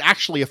because he's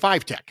actually a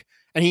 5-tech.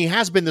 And he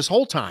has been this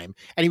whole time.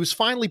 And he was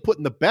finally put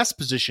in the best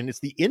position. It's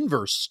the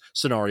inverse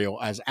scenario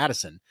as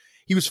Addison.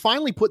 He was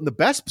finally put in the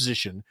best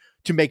position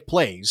to make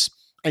plays.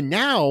 And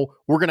now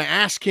we're going to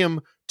ask him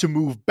to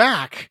move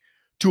back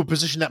to a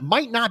position that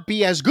might not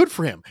be as good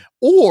for him.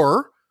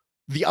 Or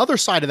the other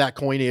side of that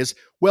coin is,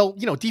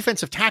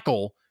 defensive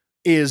tackle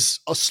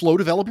is a slow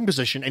developing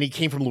position, and he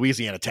came from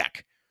Louisiana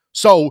Tech.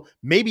 So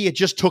maybe it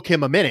just took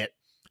him a minute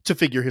to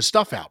figure his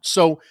stuff out.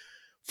 So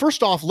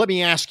first off, let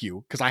me ask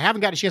you, because I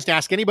haven't got a chance to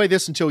ask anybody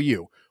this until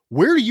you,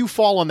 where do you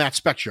fall on that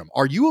spectrum?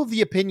 Are you of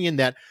the opinion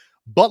that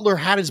Butler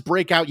had his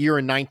breakout year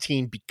in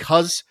 19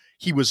 because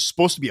he was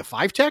supposed to be a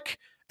 5-tech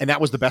and that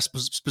was the best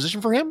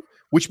position for him,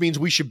 which means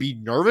we should be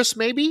nervous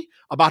maybe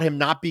about him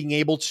not being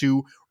able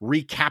to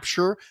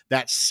recapture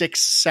that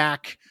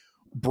 6-sack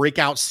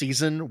breakout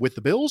season with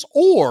the Bills?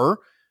 Or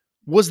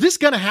was this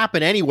going to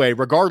happen anyway,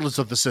 regardless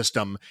of the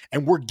system,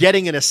 and we're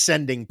getting an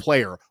ascending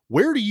player?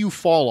 Where do you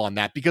fall on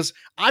that? Because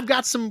I've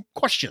got some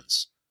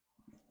questions.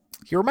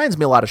 He reminds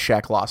me a lot of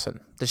Shaq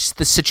Lawson, the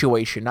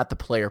situation, not the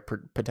player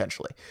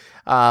potentially.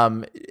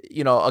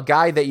 A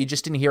guy that you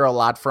just didn't hear a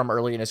lot from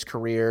early in his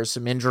career,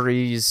 some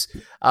injuries.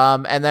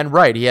 And then,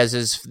 he has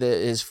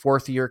his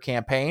fourth-year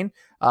campaign.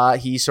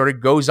 He sort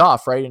of goes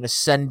off, an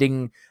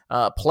ascending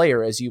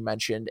player, as you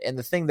mentioned. And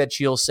the thing that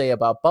you'll say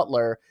about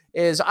Butler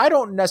is I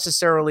don't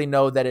necessarily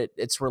know that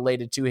it's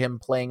related to him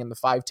playing in the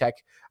 5-tech.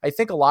 I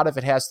think a lot of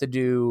it has to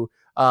do,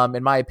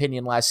 in my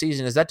opinion, last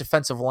season is that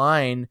defensive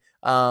line.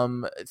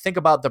 Think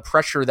about the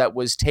pressure that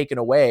was taken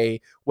away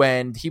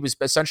when he was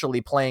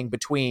essentially playing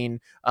between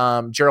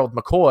Gerald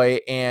McCoy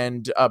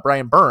and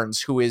Brian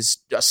Burns, who is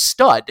a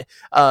stud.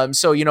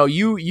 So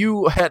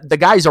you had the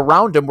guys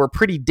around him were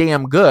pretty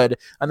damn good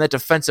on that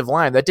defensive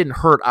line. That didn't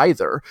hurt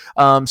either.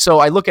 So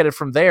I look at it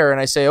from there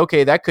and I say,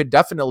 okay, that could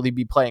definitely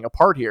be playing a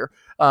part here.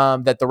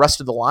 That the rest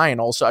of the line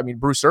also,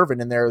 Bruce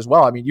Irvin in there as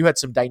well. You had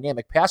some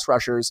dynamic pass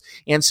rushers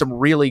and some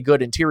really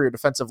good interior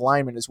defensive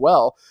lineman as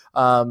well.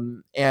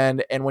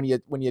 And when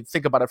you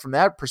think about it from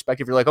that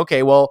perspective, you're like,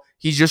 okay, well,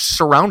 he's just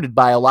surrounded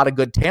by a lot of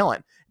good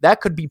talent.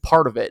 That could be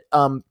part of it.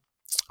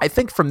 I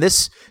think from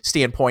this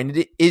standpoint,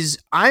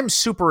 I'm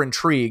super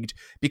intrigued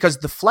because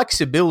the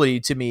flexibility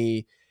to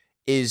me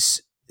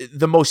is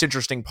the most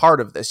interesting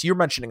part of this. You're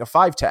mentioning a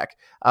 5-tech.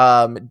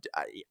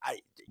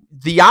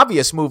 The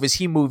obvious move is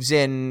he moves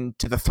in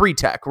to the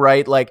 3-tech,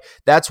 right? Like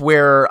that's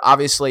where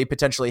obviously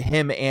potentially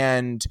him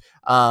and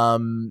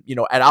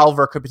Ed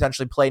Oliver could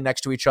potentially play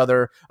next to each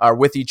other or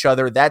with each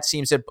other. That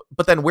seems it.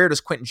 But then where does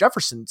Quentin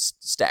Jefferson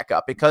stack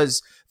up?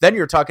 Because then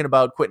you're talking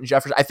about Quentin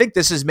Jefferson. I think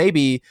this is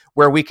maybe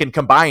where we can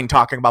combine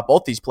talking about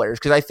both these players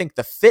because I think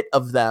the fit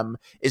of them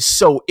is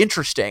so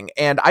interesting.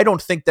 And I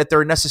don't think that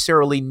there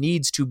necessarily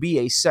needs to be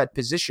a set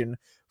position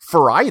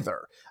for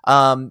either.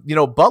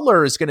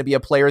 Butler is going to be a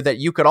player that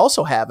you could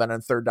also have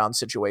in third down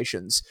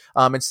situations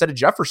instead of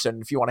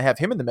Jefferson if you want to have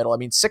him in the middle. I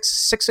mean,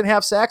 six and a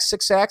half sacks,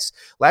 6 sacks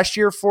last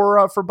year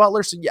for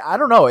Butler. So yeah, I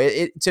don't know.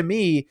 To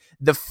me,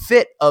 the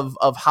fit of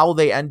how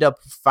they end up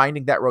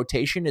finding that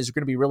rotation is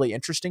going to be really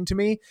interesting to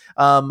me.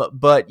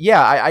 But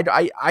yeah,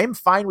 I'm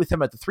fine with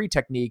him at the 3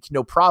 technique,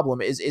 no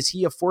problem. Is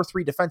he a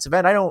 4-3 defensive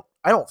end? I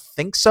don't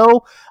think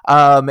so.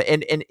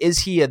 And is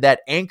he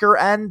that anchor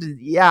end?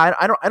 Yeah,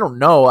 I don't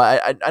know.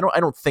 I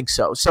don't think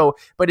so. So,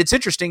 but it's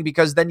interesting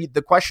because then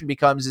the question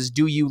becomes is,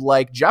 do you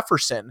like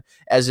Jefferson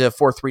as a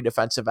 4-3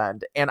 defensive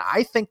end? And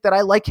I think that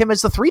I like him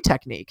as the 3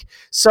 technique.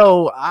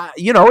 So,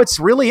 it's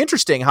really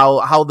interesting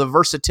how the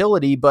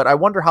versatility, but I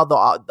wonder how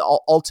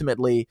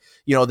ultimately,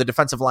 the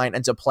defensive line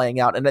ends up playing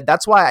out. And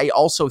that's why I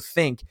also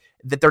think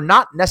that they're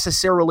not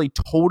necessarily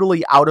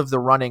totally out of the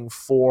running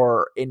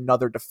for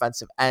another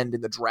defensive end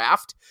in the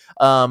draft,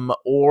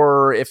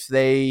 or if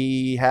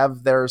they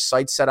have their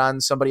sights set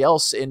on somebody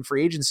else in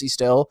free agency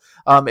still,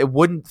 it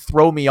wouldn't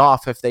throw me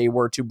off if they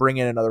were to bring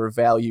in another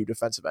value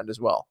defensive end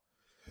as well.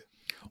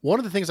 One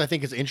of the things I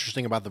think is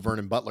interesting about the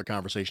Vernon Butler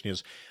conversation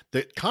is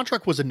the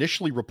contract was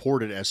initially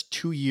reported as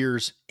 2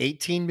 years,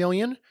 $18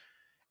 million,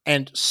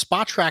 and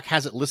SpotTrack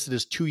has it listed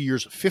as 2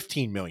 years,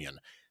 $15 million.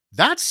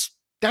 That's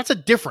a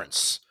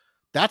difference.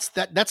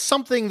 That's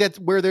something that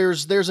where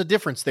there's a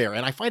difference there.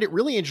 And I find it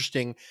really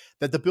interesting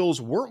that the Bills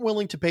weren't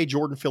willing to pay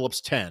Jordan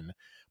Phillips 10,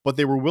 but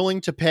they were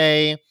willing to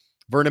pay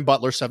Vernon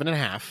Butler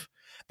 7.5.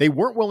 They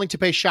weren't willing to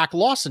pay Shaq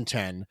Lawson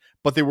 10,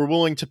 but they were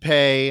willing to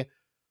pay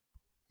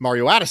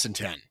Mario Addison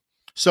 10.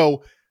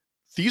 So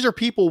these are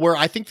people where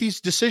I think these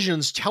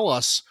decisions tell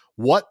us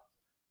what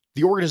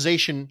the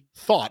organization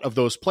thought of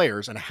those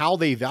players and how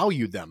they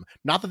valued them.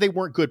 Not that they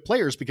weren't good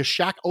players, because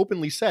Shaq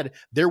openly said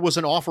there was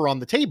an offer on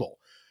the table.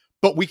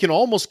 But we can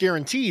almost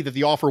guarantee that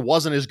the offer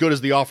wasn't as good as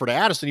the offer to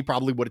Addison. He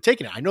probably would have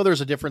taken it. I know there's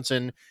a difference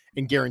in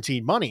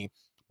guaranteed money,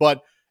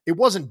 but it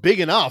wasn't big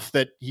enough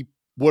that he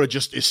would have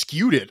just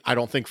eschewed it, I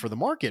don't think, for the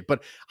market.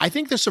 But I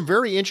think there's some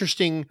very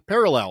interesting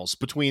parallels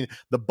between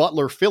the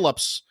Butler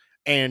Phillips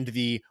and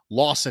the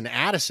Lawson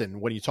Addison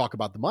when you talk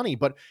about the money.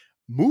 But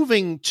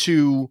moving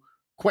to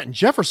Quentin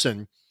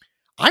Jefferson,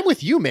 I'm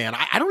with you, man.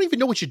 I don't even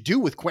know what you do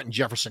with Quentin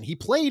Jefferson. He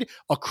played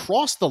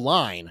across the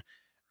line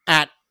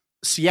at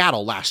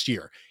Seattle last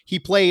year. He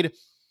played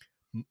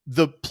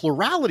the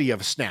plurality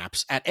of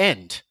snaps at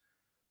end,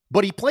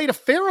 but he played a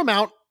fair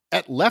amount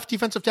at left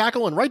defensive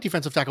tackle and right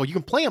defensive tackle. You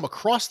can play him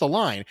across the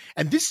line.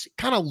 And this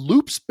kind of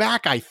loops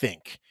back, I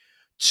think,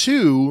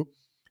 to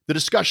the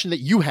discussion that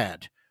you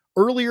had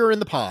earlier in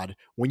the pod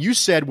when you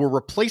said we're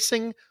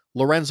replacing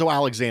Lorenzo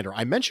Alexander.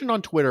 I mentioned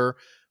on Twitter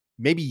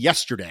maybe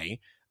yesterday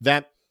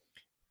that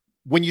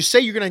when you say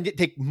you're going to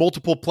take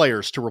multiple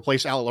players to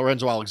replace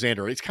Lorenzo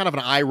Alexander, it's kind of an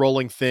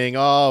eye-rolling thing.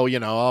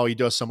 He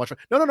does so much.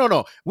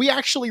 No. We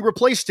actually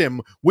replaced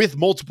him with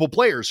multiple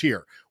players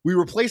here. We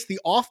replaced the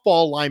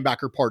off-ball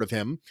linebacker part of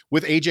him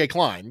with A.J.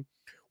 Klein.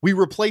 We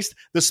replaced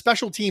the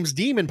special teams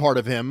demon part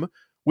of him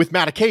with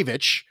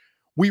Matakevich.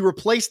 We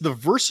replaced the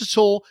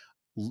versatile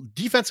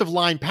defensive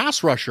line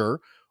pass rusher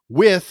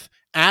with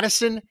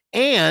Addison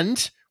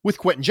and with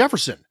Quentin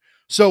Jefferson.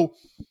 So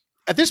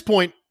at this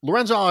point,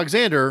 Lorenzo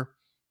Alexander,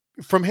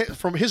 from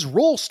his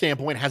role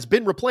standpoint, has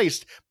been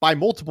replaced by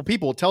multiple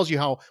people. It tells you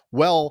how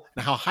well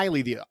and how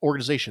highly the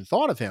organization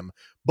thought of him.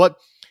 But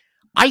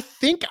I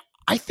think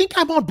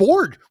I'm on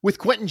board with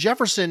Quentin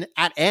Jefferson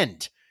at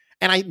end.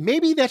 And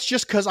maybe that's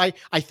just because I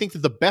think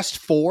that the best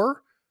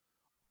 4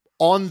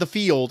 on the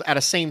field at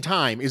a same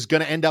time is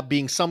going to end up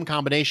being some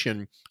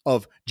combination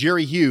of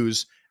Jerry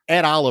Hughes,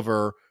 Ed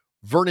Oliver,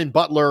 Vernon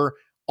Butler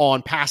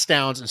on pass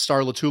downs, and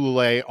Star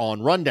Lotulelei on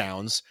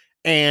rundowns,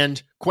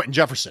 and Quentin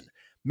Jefferson.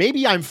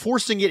 Maybe I'm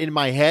forcing it in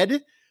my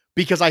head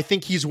because I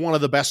think he's one of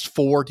the best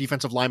 4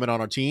 defensive linemen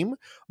on our team,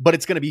 but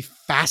it's going to be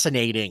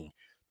fascinating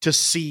to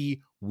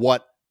see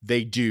what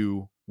they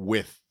do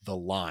with the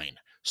line.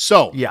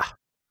 So, yeah,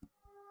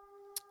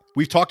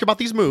 we've talked about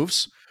these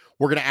moves.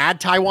 We're going to add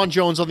Taiwan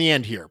Jones on the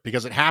end here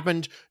because it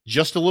happened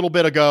just a little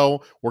bit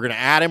ago. We're going to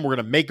add him. We're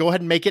going to go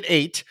ahead and make it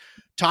 8.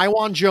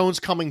 Taiwan Jones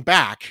coming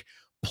back,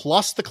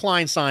 plus the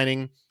Klein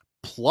signing,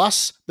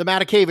 plus the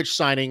Matakevich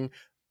signing,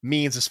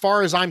 means, as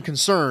far as I'm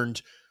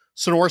concerned,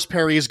 Sonoris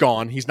Perry is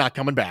gone. He's not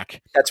coming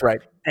back. That's right.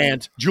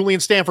 And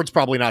Julian Stanford's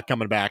probably not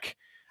coming back.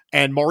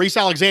 And Maurice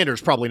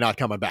Alexander's probably not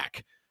coming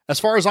back. As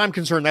far as I'm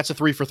concerned, that's a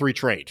 3-for-3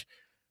 trade.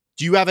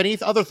 Do you have any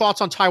other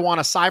thoughts on Taiwan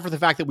aside from the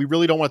fact that we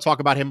really don't want to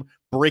talk about him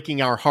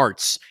breaking our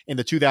hearts in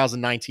the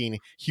 2019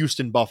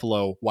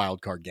 Houston-Buffalo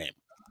wildcard game?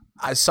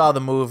 I saw the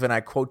move and I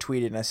quote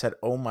tweeted and I said,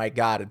 "Oh my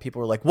God." And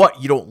people were like,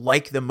 "What? You don't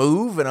like the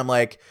move?" And I'm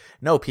like,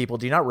 "No, people,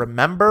 do you not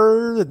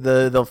remember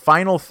the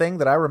final thing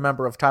that I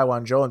remember of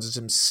Taiwan Jones is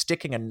him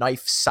sticking a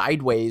knife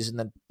sideways and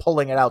then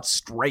pulling it out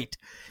straight."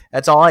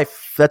 That's all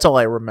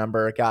I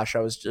remember. Gosh, I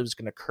was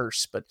going to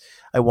curse, but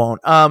I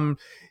won't.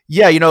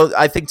 Yeah,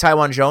 I think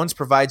Taiwan Jones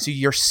provides you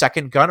your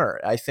second gunner.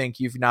 I think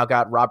you've now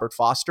got Robert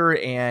Foster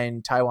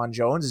and Taiwan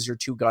Jones as your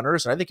two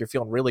gunners, and I think you're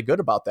feeling really good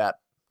about that.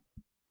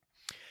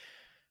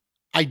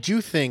 I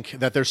do think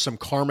that there's some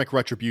karmic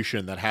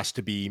retribution that has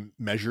to be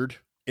measured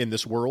in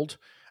this world.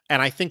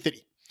 And I think that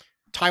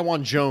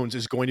Taiwan Jones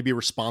is going to be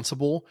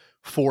responsible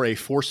for a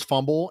forced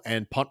fumble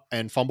and punt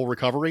and fumble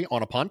recovery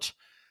on a punt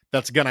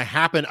that's going to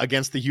happen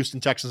against the Houston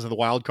Texans in the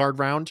wild card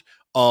round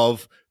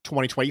of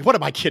 2020. What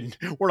am I kidding?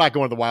 We're not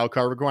going to the wild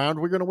card round.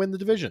 We're going to win the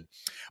division.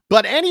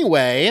 But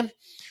anyway,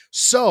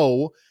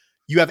 so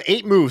you have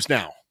 8 moves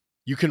now.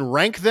 You can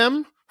rank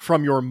them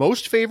from your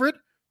most favorite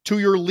to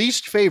your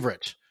least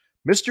favorite.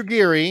 Mr.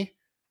 Geary,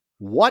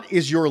 what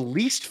is your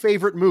least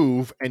favorite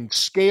move, and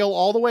scale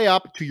all the way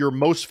up to your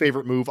most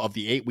favorite move of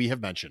the 8 we have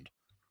mentioned?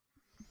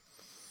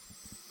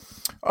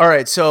 All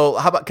right. So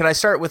can I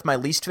start with my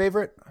least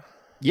favorite?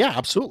 Yeah,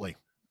 absolutely.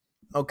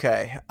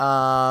 Okay.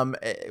 Why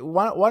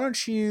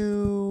don't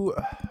you,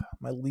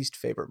 my least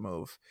favorite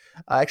move?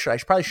 Actually,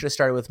 probably should have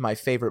started with my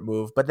favorite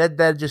move, but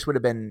that just would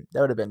have been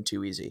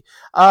too easy.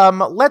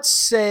 Let's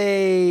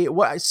say,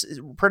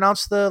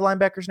 pronounce the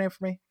linebacker's name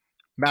for me.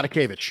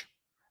 Matakevich.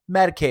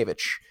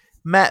 Matakevich.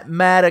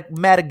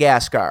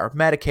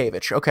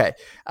 Okay.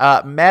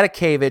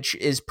 Matakevich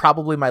is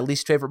probably my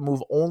least favorite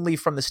move, only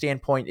from the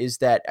standpoint is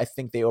that I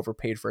think they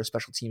overpaid for a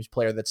special teams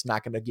player that's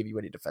not going to give you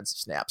any defensive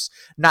snaps.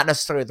 Not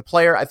necessarily the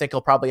player. I think he'll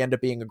probably end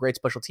up being a great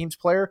special teams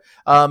player.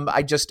 I'm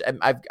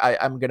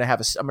going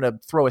to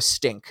throw a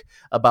stink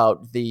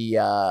about the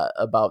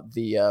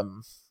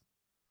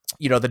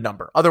the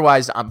number.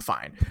 Otherwise, I'm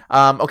fine.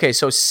 Okay,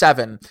 so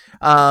 7.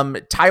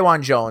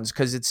 Taiwan Jones,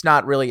 because it's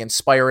not really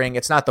inspiring.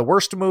 It's not the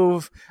worst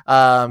move.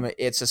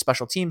 It's a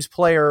special teams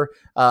player.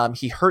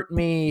 He hurt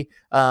me.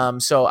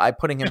 So I'm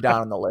putting him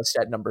down on the list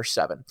at number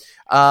 7.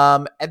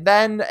 And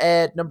then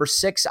at number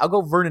 6, I'll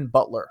go Vernon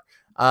Butler.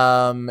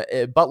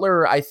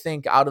 Butler, I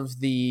think, out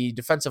of the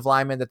defensive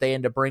linemen that they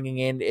end up bringing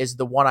in, is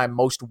the one I'm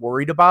most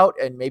worried about.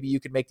 And maybe you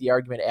could make the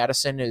argument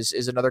Addison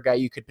is another guy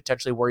you could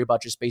potentially worry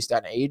about just based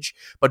on age.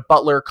 But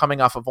Butler,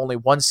 coming off of only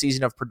 1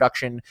 season of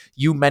production,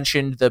 you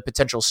mentioned the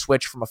potential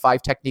switch from a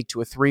 5 technique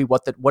to a 3.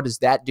 What does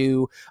that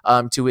do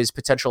to his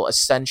potential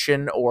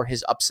ascension or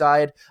his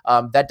upside?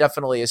 That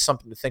definitely is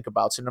something to think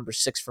about. So number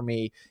 6 for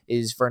me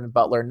is Vernon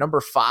Butler. Number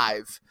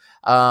 5.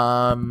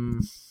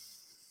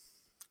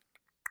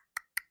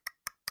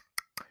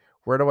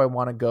 Where do I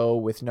want to go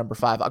with number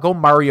 5? I'll go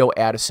Mario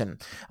Addison.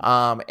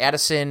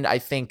 Addison, I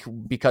think,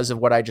 because of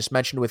what I just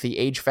mentioned with the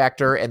age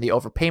factor and the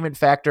overpayment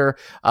factor,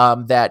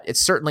 that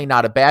it's certainly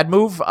not a bad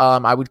move.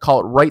 I would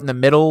call it right in the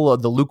middle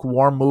of the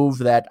lukewarm move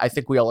that I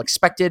think we all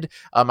expected.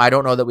 I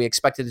don't know that we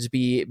expected it to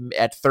be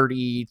at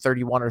 30,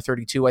 31, or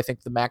 32. I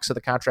think the max of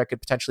the contract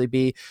could potentially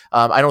be.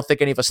 I don't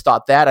think any of us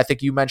thought that. I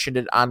think you mentioned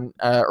it on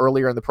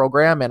earlier in the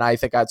program, and I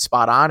think I'd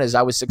spot on, as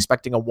I was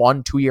expecting a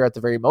 1-2 year at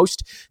the very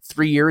most.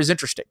 3 year is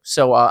interesting.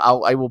 So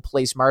I will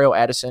place Mario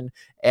Addison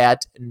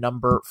at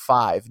number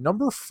 5.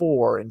 Number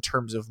 4 in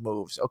terms of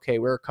moves. Okay,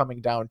 we're coming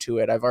down to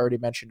it. I've already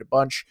mentioned a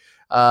bunch.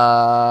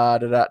 Let's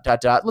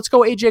go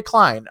AJ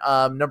Klein,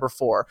 number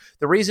 4.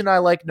 The reason I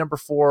like number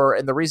 4,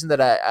 and the reason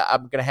that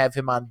I'm going to have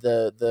him on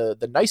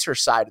the nicer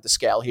side of the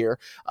scale here,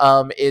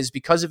 is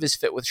because of his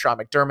fit with Sean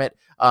McDermott.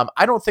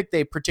 I don't think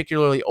they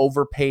particularly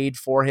overpaid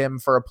for him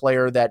for a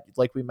player that,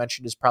 like we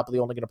mentioned, is probably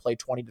only going to play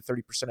 20 to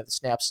 30% of the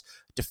snaps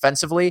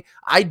defensively.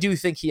 I do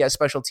think he has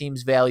special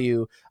teams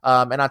value.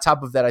 And on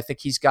top of that, I think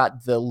he's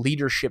got the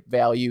leadership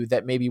value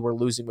that maybe we're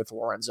losing with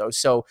Lorenzo.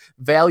 So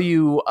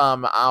value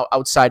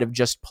outside of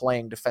just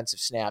playing defensive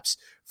snaps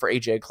for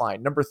AJ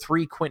Klein. Number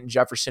 3, Quentin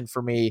Jefferson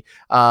for me.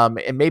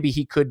 And maybe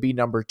he could be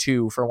number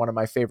 2 for one of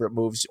my favorite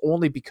moves,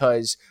 only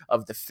because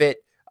of the fit.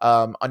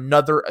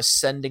 Another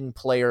ascending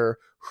player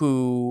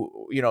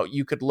who,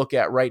 you could look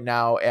at right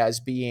now as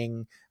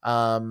being,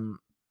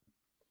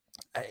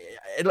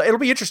 it'll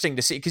be interesting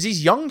to see, because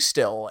he's young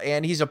still,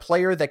 and he's a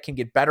player that can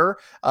get better.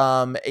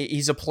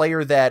 He's a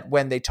player that,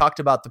 when they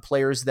talked about the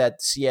players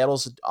that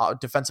Seattle's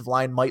defensive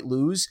line might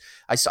lose,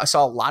 I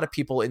saw a lot of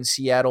people in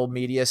Seattle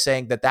media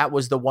saying that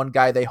was the one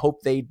guy they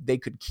hoped they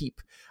could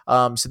keep.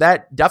 So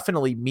that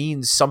definitely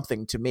means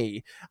something to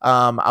me,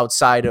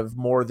 outside of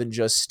more than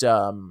just,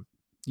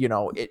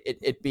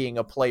 it being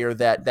a player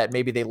that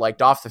maybe they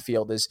liked off the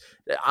field. Is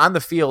on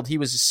the field, he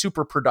was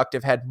super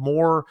productive, had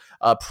more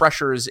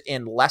pressures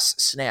in less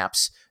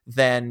snaps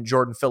than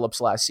Jordan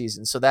Phillips last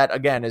season. So that,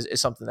 again, is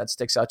something that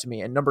sticks out to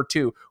me. And number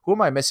 2, who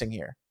am I missing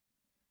here?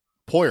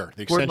 Poyer,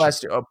 the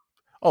extension.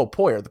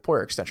 Poyer, the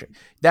Poyer extension.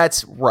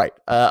 That's right.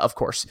 Of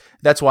course.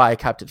 That's why I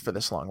kept it for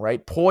this long,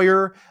 right?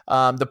 Poyer,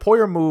 the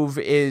Poyer move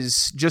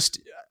is just,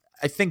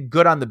 I think,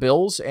 good on the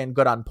Bills and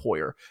good on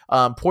Poyer.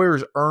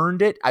 Poyer's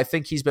earned it. I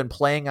think he's been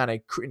playing on an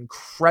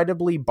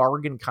incredibly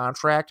bargain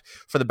contract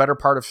for the better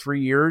part of 3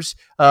 years.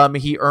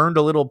 He earned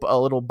a little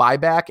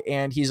buyback,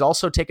 and he's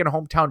also taken a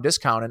hometown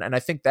discount. And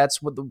I think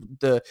that's what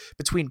the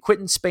between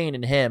Quinton Spain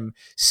and him,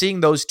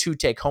 seeing those two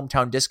take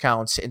hometown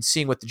discounts and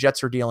seeing what the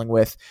Jets are dealing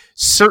with,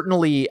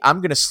 certainly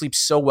I'm going to sleep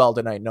so well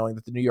tonight knowing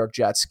that the New York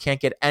Jets can't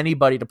get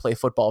anybody to play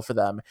football for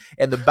them.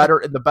 And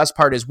the best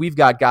part is we've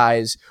got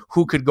guys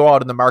who could go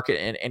out in the market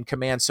and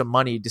command some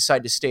money,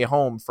 decide to stay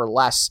home for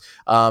less,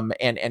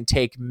 and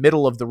take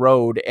middle of the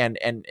road, and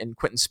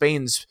Quinton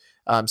Spain's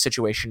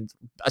situation,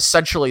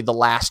 essentially the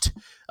last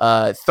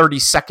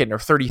 32nd or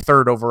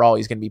 33rd overall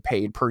he's going to be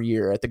paid per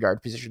year at the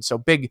guard position. So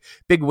big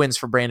wins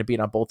for Brandon Beane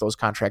on both those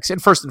contracts.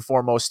 And first and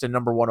foremost, and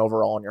number 1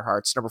 overall in your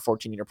hearts, number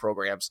 14 in your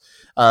programs,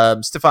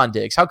 Stefon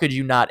Diggs. How could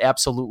you not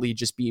absolutely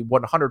just be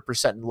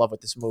 100% in love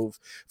with this move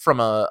from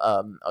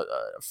a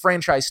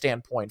franchise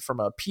standpoint, from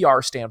a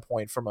PR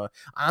standpoint, from a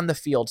on the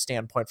field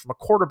standpoint, from a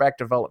quarterback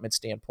development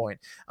standpoint?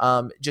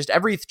 Just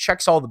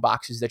checks all the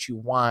boxes that you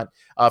want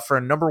for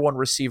a number 1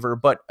 receiver,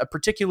 but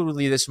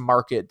particularly this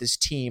market, this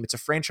team. It's a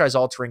franchise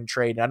altering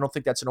trade, and I don't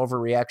think that's an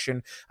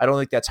overreaction. I don't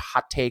think that's a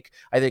hot take.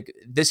 I think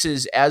this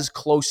is as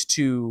close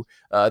to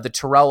the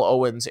Terrell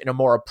Owens in a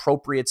more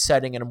appropriate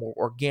setting, in a more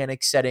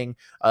organic setting,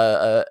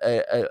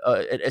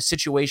 a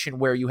situation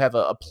where you have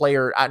a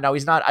player. Now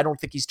he's not. I don't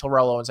think he's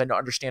Terrell Owens. I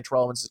understand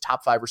Terrell Owens is a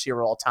top 5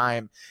 receiver of all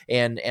time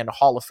and a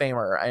Hall of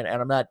Famer, and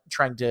I'm not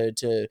trying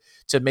to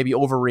maybe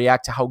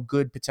overreact to how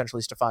good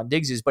potentially Stefon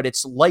Diggs is, but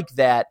it's like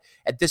that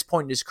at this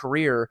point in his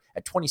career,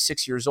 at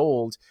 26 years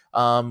old,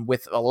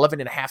 with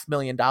 $11.5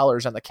 million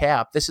on the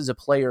cap. This is a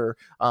player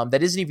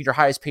that isn't even your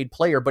highest paid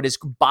player, but is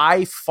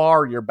by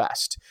far your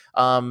best,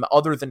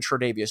 other than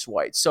Tre'Davious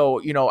White.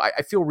 So,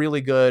 I feel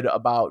really good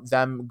about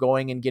them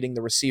going and getting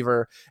the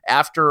receiver.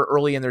 After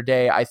early in their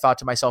day, I thought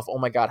to myself, oh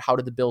my God, how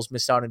did the Bills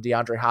miss out on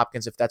DeAndre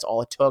Hopkins if that's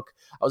all it took?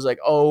 I was like,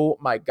 oh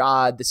my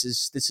God, this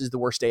is the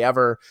worst day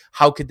ever.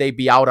 How could they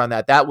be out on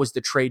that? That was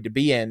the trade to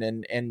be in.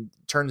 And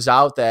turns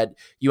out that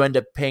you end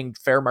up paying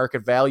fair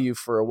market value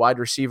for a wide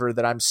receiver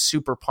that I'm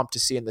super pumped to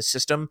see in the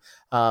system.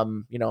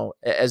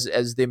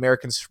 As the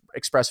American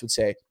Express would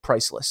say,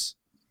 priceless.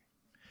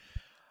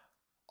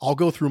 I'll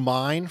go through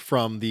mine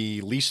from the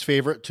least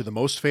favorite to the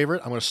most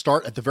favorite. I'm going to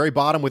start at the very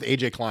bottom with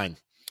AJ Klein.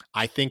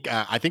 I think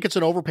it's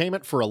an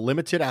overpayment for a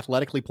limited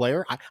athletically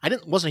player. I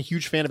wasn't a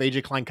huge fan of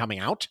AJ Klein coming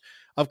out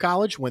of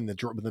college when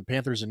the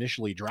Panthers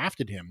initially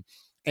drafted him,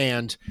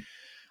 and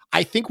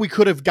I think we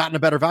could have gotten a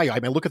better value. I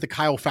mean, look at the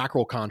Kyle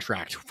Fackrell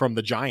contract from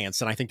the Giants,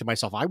 and I think to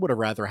myself, I would have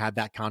rather had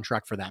that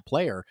contract for that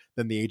player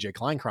than the AJ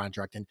Klein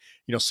contract. And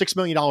 $6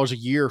 million a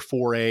year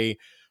for a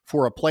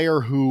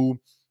player who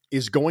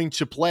is going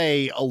to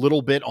play a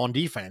little bit on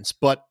defense,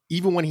 but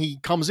even when he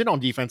comes in on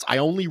defense, I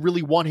only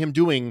really want him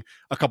doing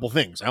a couple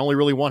things. I only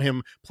really want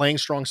him playing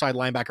strong side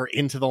linebacker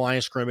into the line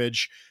of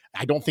scrimmage.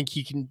 I don't think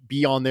he can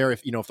be on there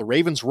if the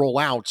Ravens roll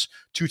out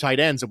 2 tight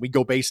ends and we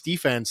go base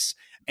defense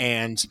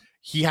and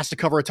he has to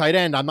cover a tight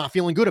end, I'm not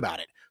feeling good about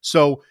it.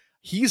 So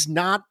I'm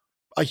not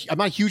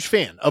a huge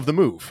fan of the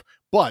move,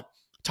 but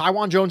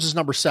Taiwan Jones is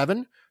number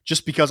 7,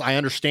 just because I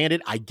understand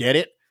it. I get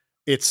it.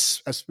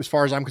 It's, as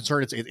far as I'm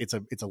concerned,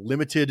 it's a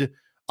limited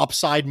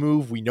upside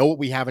move. We know what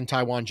we have in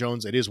Taiwan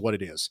Jones. It is what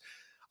it is.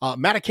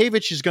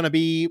 Matakevich is going to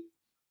be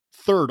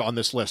 3rd on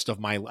this list of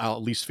my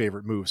least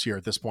favorite moves here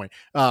at this point.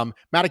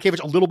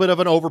 Matakevich, a little bit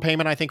of an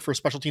overpayment, I think, for a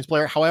special teams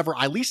player. However,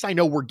 at least I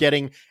know we're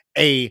getting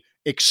a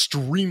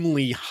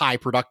extremely high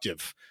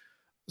productive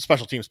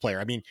special teams player.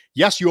 I mean,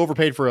 yes, you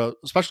overpaid for a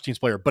special teams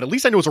player, but at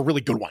least I know it's a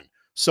really good one.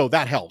 So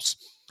that helps.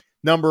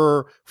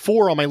 Number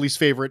 4 on my least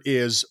favorite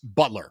is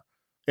Butler.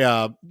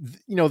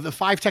 The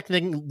 5 tech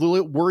thing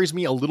worries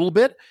me a little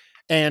bit.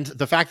 And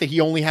the fact that he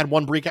only had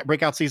one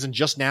breakout season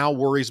just now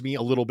worries me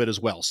a little bit as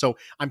well. So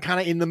I'm kind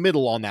of in the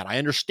middle on that. I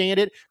understand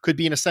it. Could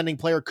be an ascending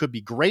player, could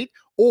be great.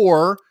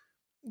 Or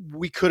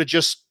we could have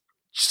just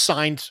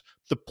signed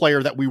the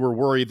player that we were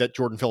worried that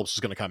Jordan Phillips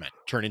was going to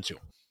turn into.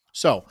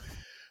 So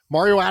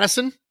Mario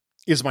Addison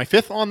is my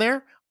 5th on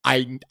there.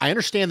 I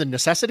understand the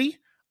necessity.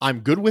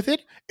 I'm good with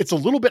it. It's a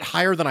little bit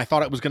higher than I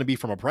thought it was going to be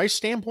from a price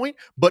standpoint.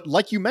 But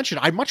like you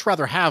mentioned, I'd much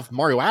rather have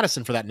Mario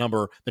Addison for that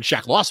number than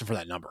Shaq Lawson for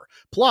that number.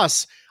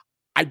 Plus,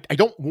 I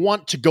don't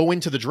want to go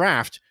into the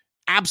draft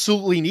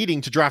absolutely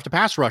needing to draft a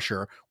pass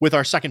rusher with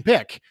our second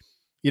pick,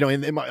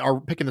 in our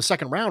pick in the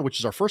 2nd round, which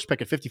is our first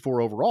pick at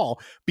 54 overall,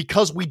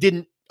 because we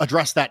didn't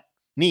address that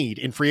need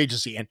in free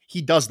agency. And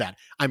he does that.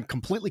 I'm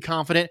completely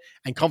confident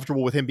and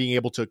comfortable with him being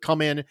able to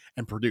come in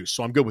and produce.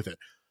 So I'm good with it.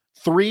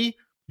 3,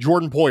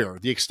 Jordan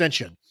Poyer, the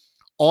extension.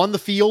 On the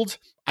field,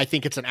 I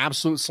think it's an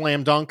absolute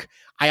slam dunk.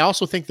 I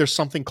also think there's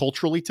something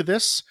culturally to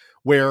this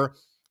where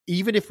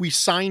even if we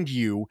signed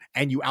you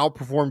and you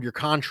outperformed your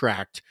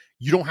contract,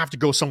 you don't have to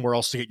go somewhere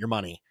else to get your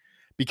money,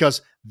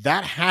 because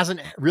that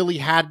hasn't really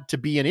had to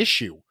be an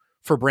issue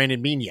for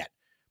Brandon Beane yet.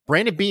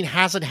 Brandon Beane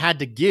hasn't had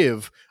to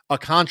give a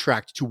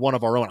contract to one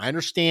of our own. I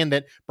understand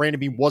that Brandon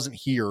Beane wasn't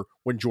here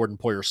when Jordan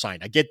Poyer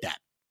signed. I get that.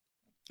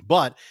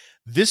 But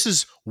this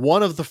is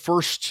one of the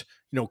first,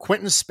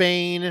 Quentin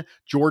Spain,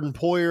 Jordan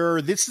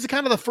Poyer. This is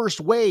kind of the first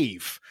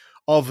wave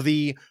of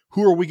the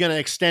who are we going to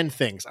extend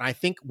things. And I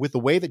think with the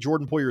way that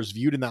Jordan Poyer is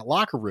viewed in that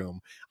locker room,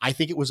 I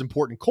think it was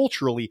important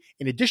culturally,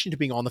 in addition to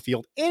being on the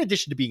field, in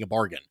addition to being a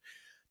bargain.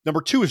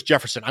 Number 2 is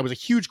Jefferson. I was a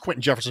huge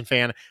Quentin Jefferson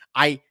fan.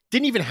 I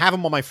didn't even have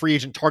him on my free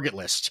agent target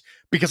list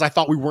because I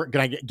thought we weren't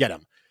going to get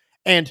him.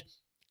 And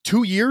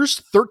 2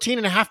 years,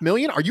 $13.5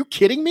 million. Are you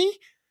kidding me?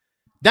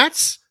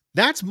 That's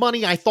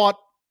money I thought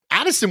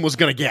Addison was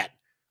going to get.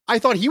 I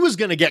thought he was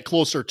going to get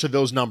closer to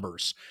those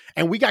numbers.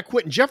 And we got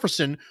Quentin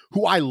Jefferson,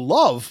 who I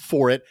love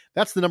for it.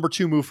 That's the number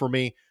 2 move for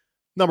me.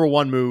 Number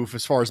 1 move,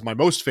 as far as my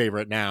most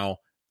favorite now,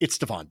 it's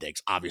Stefon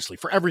Diggs, obviously.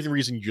 For every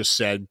reason you just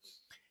said,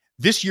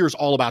 this year is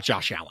all about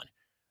Josh Allen.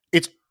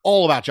 It's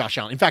all about Josh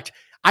Allen. In fact,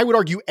 I would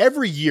argue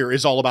every year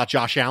is all about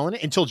Josh Allen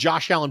until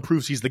Josh Allen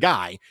proves he's the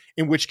guy,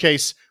 in which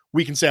case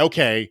we can say,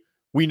 okay,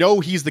 we know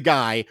he's the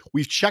guy.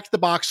 We've checked the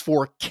box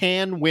for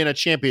can win a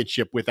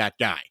championship with that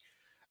guy.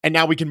 And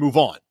now we can move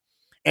on.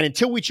 And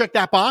until we check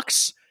that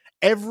box,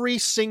 every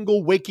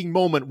single waking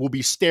moment will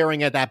be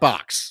staring at that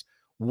box,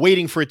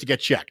 waiting for it to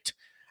get checked.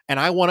 And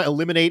I want to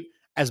eliminate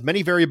as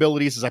many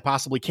variabilities as I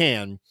possibly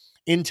can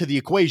into the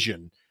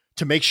equation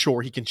to make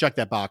sure he can check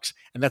that box.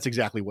 And that's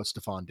exactly what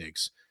Stefon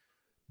Diggs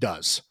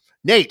does.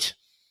 Nate,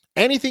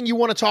 anything you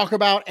want to talk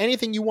about,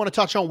 anything you want to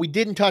touch on we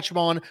didn't touch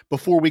on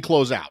before we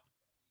close out?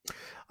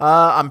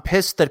 I'm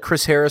pissed that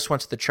Chris Harris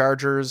went to the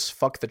Chargers.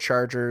 Fuck the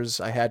Chargers.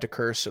 I had to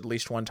curse at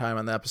least one time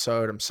on the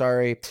episode. I'm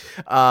sorry.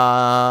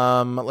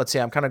 Let's see.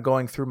 I'm kind of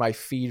going through my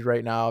feed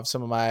right now of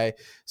some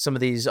of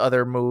these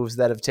other moves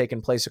that have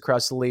taken place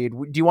across the league.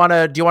 Do you want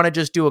to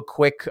just do a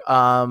quick,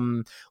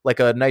 like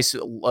a nice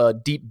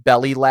deep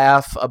belly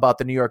laugh about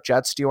the New York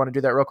Jets? Do you want to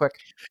do that real quick?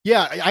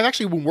 Yeah, I've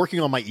actually been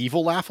working on my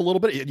evil laugh a little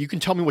bit. You can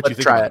tell me what you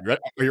think. Try it.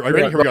 Are you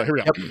ready? Here we go.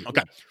 Yep.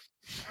 Okay.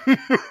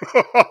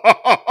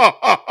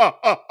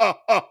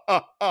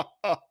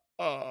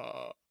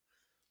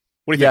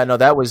 What do you think? No,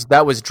 that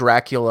was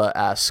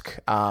Dracula-esque.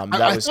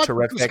 That was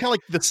terrific. It was kind of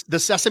like the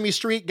Sesame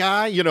Street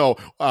guy,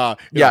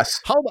 Yes.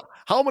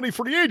 How many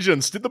free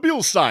agents did the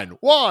Bills sign?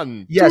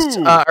 1, yes.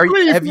 2, Have 3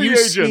 you free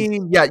agents.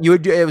 seen? Yeah,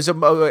 it was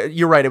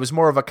you're right. It was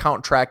more of a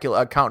Count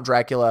Dracula.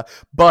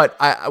 But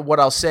what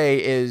I'll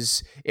say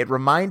is, it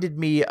reminded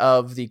me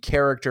of the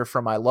character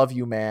from I Love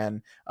You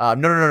Man.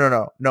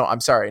 No.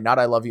 I'm sorry, not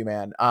I Love You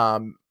Man.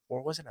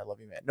 Or wasn't I Love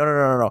You Man?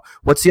 No.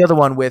 What's the other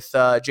one with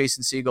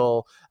Jason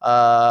Segel?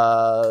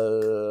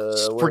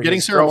 Forgetting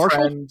Sarah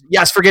Marshall?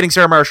 Yes, Forgetting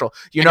Sarah Marshall.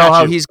 You know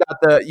how he's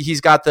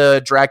got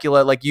the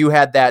Dracula, like you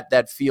had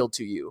that feel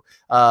to you,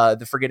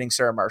 the Forgetting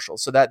Sarah Marshall.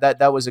 So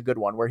that was a good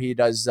one where he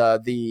does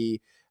the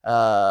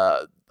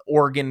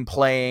organ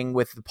playing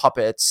with the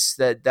puppets.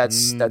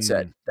 That's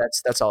it.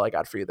 That's all I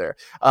got for you there.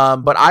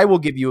 But I will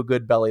give you a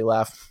good belly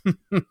laugh.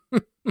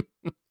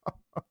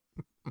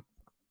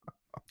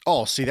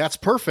 Oh, see, that's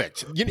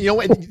perfect.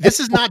 This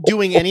is not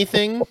doing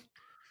anything.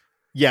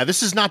 Yeah,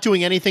 this is not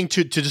doing anything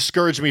to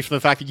discourage me from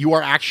the fact that you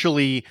are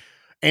actually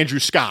Andrew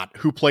Scott,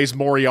 who plays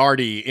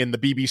Moriarty in the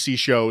BBC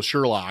show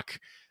Sherlock.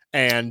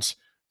 And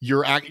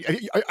have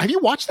you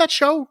watched that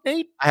show,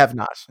 Nate? I have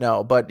not,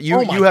 no, but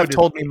you have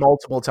told me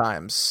multiple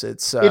times.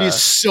 It is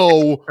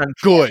so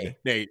good,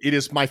 Nate. It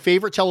is my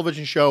favorite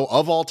television show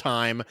of all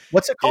time.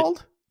 What's it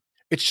called?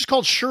 It's just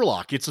called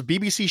Sherlock. It's a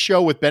BBC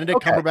show with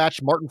Benedict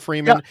Cumberbatch, Martin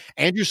Freeman.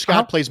 Yeah. Andrew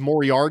Scott plays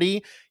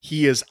Moriarty.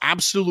 He is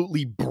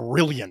absolutely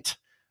brilliant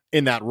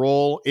in that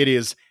role. It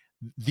is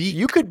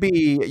you could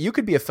be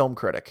a film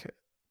critic.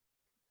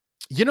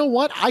 You know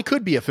what? I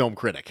could be a film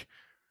critic.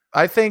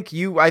 I think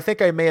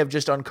I may have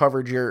just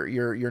uncovered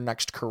your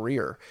next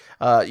career.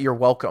 You're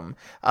welcome.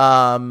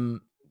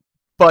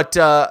 But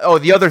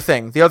the other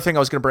thing I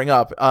was going to bring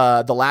up,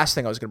 the last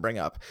thing I was going to bring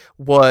up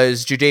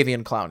was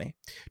Jadeveon Clowney.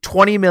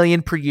 $20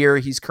 million per year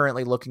he's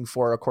currently looking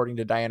for, according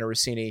to Diana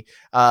Rossini.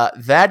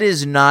 That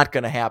is not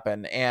going to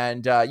happen.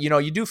 And,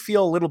 you do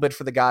feel a little bit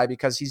for the guy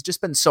because he's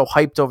just been so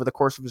hyped over the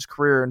course of his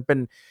career and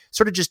been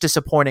sort of just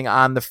disappointing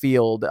on the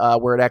field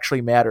where it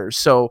actually matters.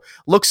 So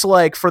looks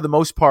like for the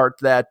most part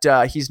that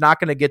he's not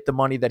going to get the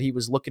money that he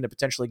was looking to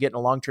potentially get in a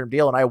long-term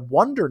deal. And I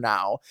wonder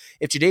now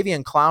if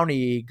Jadeveon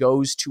Clowney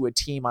goes to a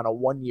team on a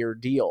one-year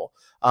deal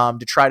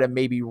to try to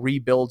maybe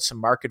rebuild some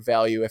market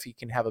value if he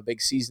can have a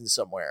big season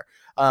somewhere.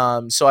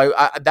 So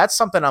I that's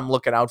something I'm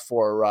looking out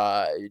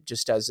for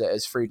just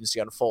as free agency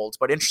unfolds.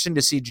 But interesting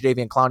to see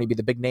Jadeveon Clowney be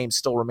the big name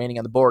still remaining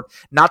on the board.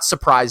 Not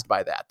surprised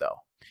by that, though.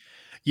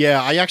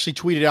 Yeah, I actually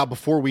tweeted out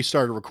before we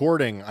started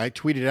recording. I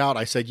tweeted out,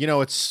 I said,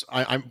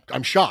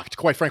 I'm shocked.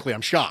 Quite frankly,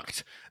 I'm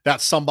shocked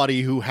that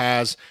somebody who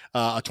has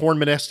a torn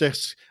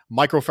meniscus,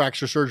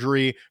 microfracture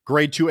surgery,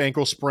 grade 2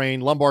 ankle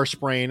sprain, lumbar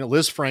sprain,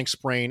 Liz Frank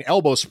sprain,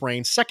 elbow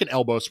sprain, second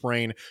elbow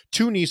sprain,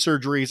 2 knee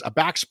surgeries, a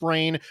back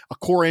sprain, a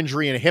core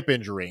injury, and a hip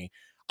injury.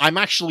 I'm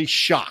actually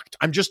shocked.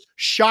 I'm just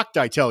shocked,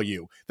 I tell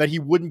you, that he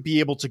wouldn't be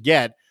able to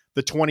get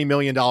the $20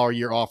 million a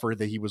year offer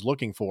that he was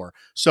looking for.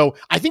 So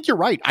I think you're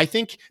right. I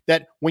think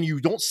that when you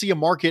don't see a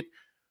market,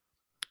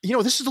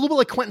 this is a little bit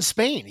like Quentin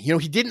Spain.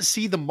 He didn't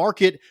see the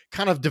market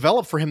kind of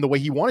develop for him the way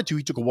he wanted to.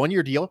 He took a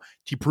 1-year deal.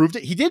 He proved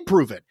it. He did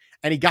prove it.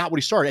 And he got what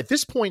he started. At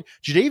this point,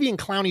 Jadeveon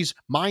Clowney's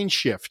mind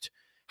shift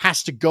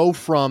has to go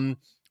from,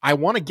 I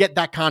want to get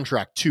that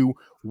contract, to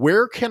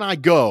where can I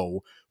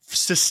go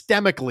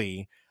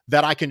systemically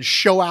that I can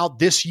show out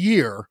this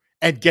year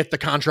and get the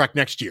contract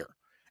next year.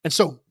 And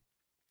so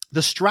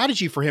the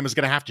strategy for him is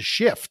going to have to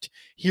shift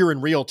here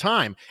in real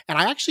time. And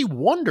I actually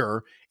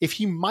wonder if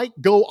he might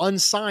go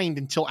unsigned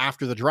until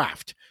after the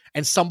draft.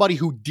 And somebody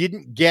who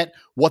didn't get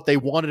what they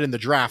wanted in the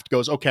draft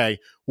goes, okay,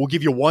 we'll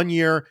give you 1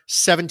 year,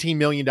 $17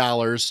 million.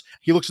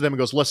 He looks at them and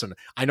goes, listen,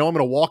 I know I'm going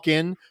to walk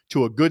in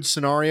to a good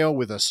scenario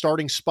with a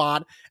starting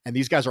spot, and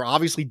these guys are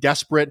obviously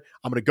desperate.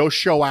 I'm going to go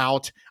show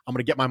out. I'm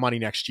going to get my money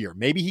next year.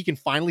 Maybe he can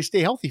finally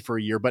stay healthy for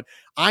a year, but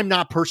I'm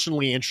not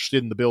personally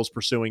interested in the Bills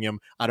pursuing him.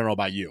 I don't know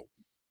about you.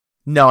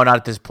 No, not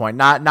at this point.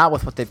 Not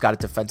with what they've got at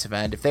defensive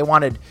end. If they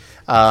wanted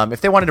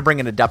to bring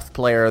in a depth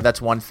player,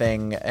 that's one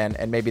thing,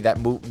 and maybe that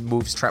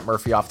moves Trent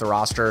Murphy off the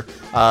roster.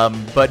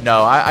 But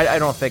no, I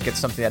don't think it's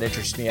something that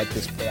interests me at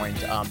this point,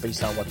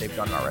 based on what they've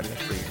done already in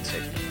free agency.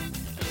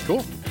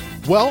 Cool.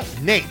 Well,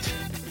 Nate,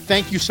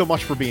 thank you so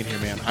much for being here,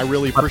 man. I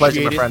really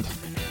appreciate it. My pleasure, my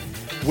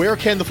friend. Where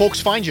can the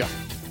folks find you?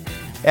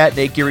 At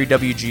Nate Geary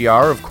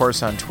WGR, of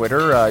course, on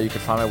Twitter. You can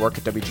find my work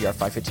at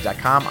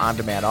WGR550.com,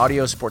 on-demand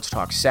audio, Sports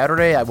Talk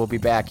Saturday. I will be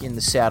back in the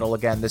saddle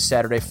again this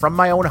Saturday from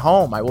my own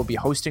home. I will be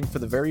hosting for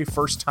the very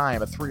first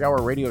time a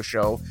 3-hour radio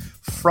show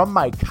from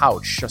my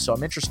couch. So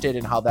I'm interested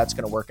in how that's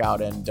going to work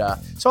out, and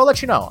so I'll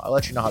let you know. I'll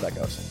let you know how that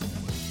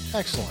goes.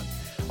 Excellent.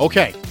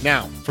 Okay,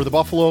 now, for the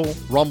Buffalo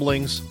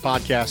Rumblings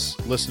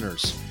podcast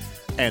listeners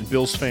and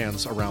Bills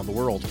fans around the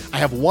world, I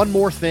have one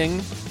more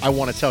thing I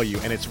want to tell you,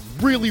 and it's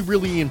really,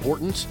 really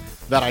important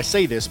that I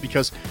say this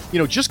because,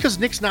 just because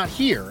Nick's not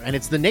here and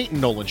it's the Nate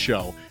Nolan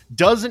Show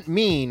doesn't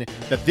mean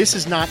that this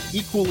is not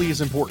equally as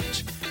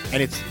important.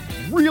 And it's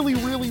really,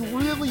 really,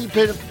 really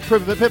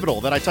pivotal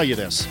that I tell you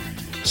this.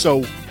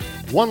 So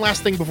one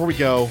last thing before we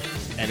go,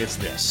 and it's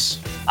this.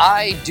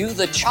 I do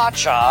the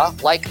cha-cha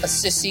like a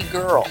sissy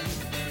girl.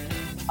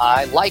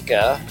 I like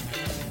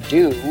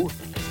do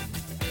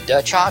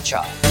the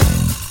cha-cha.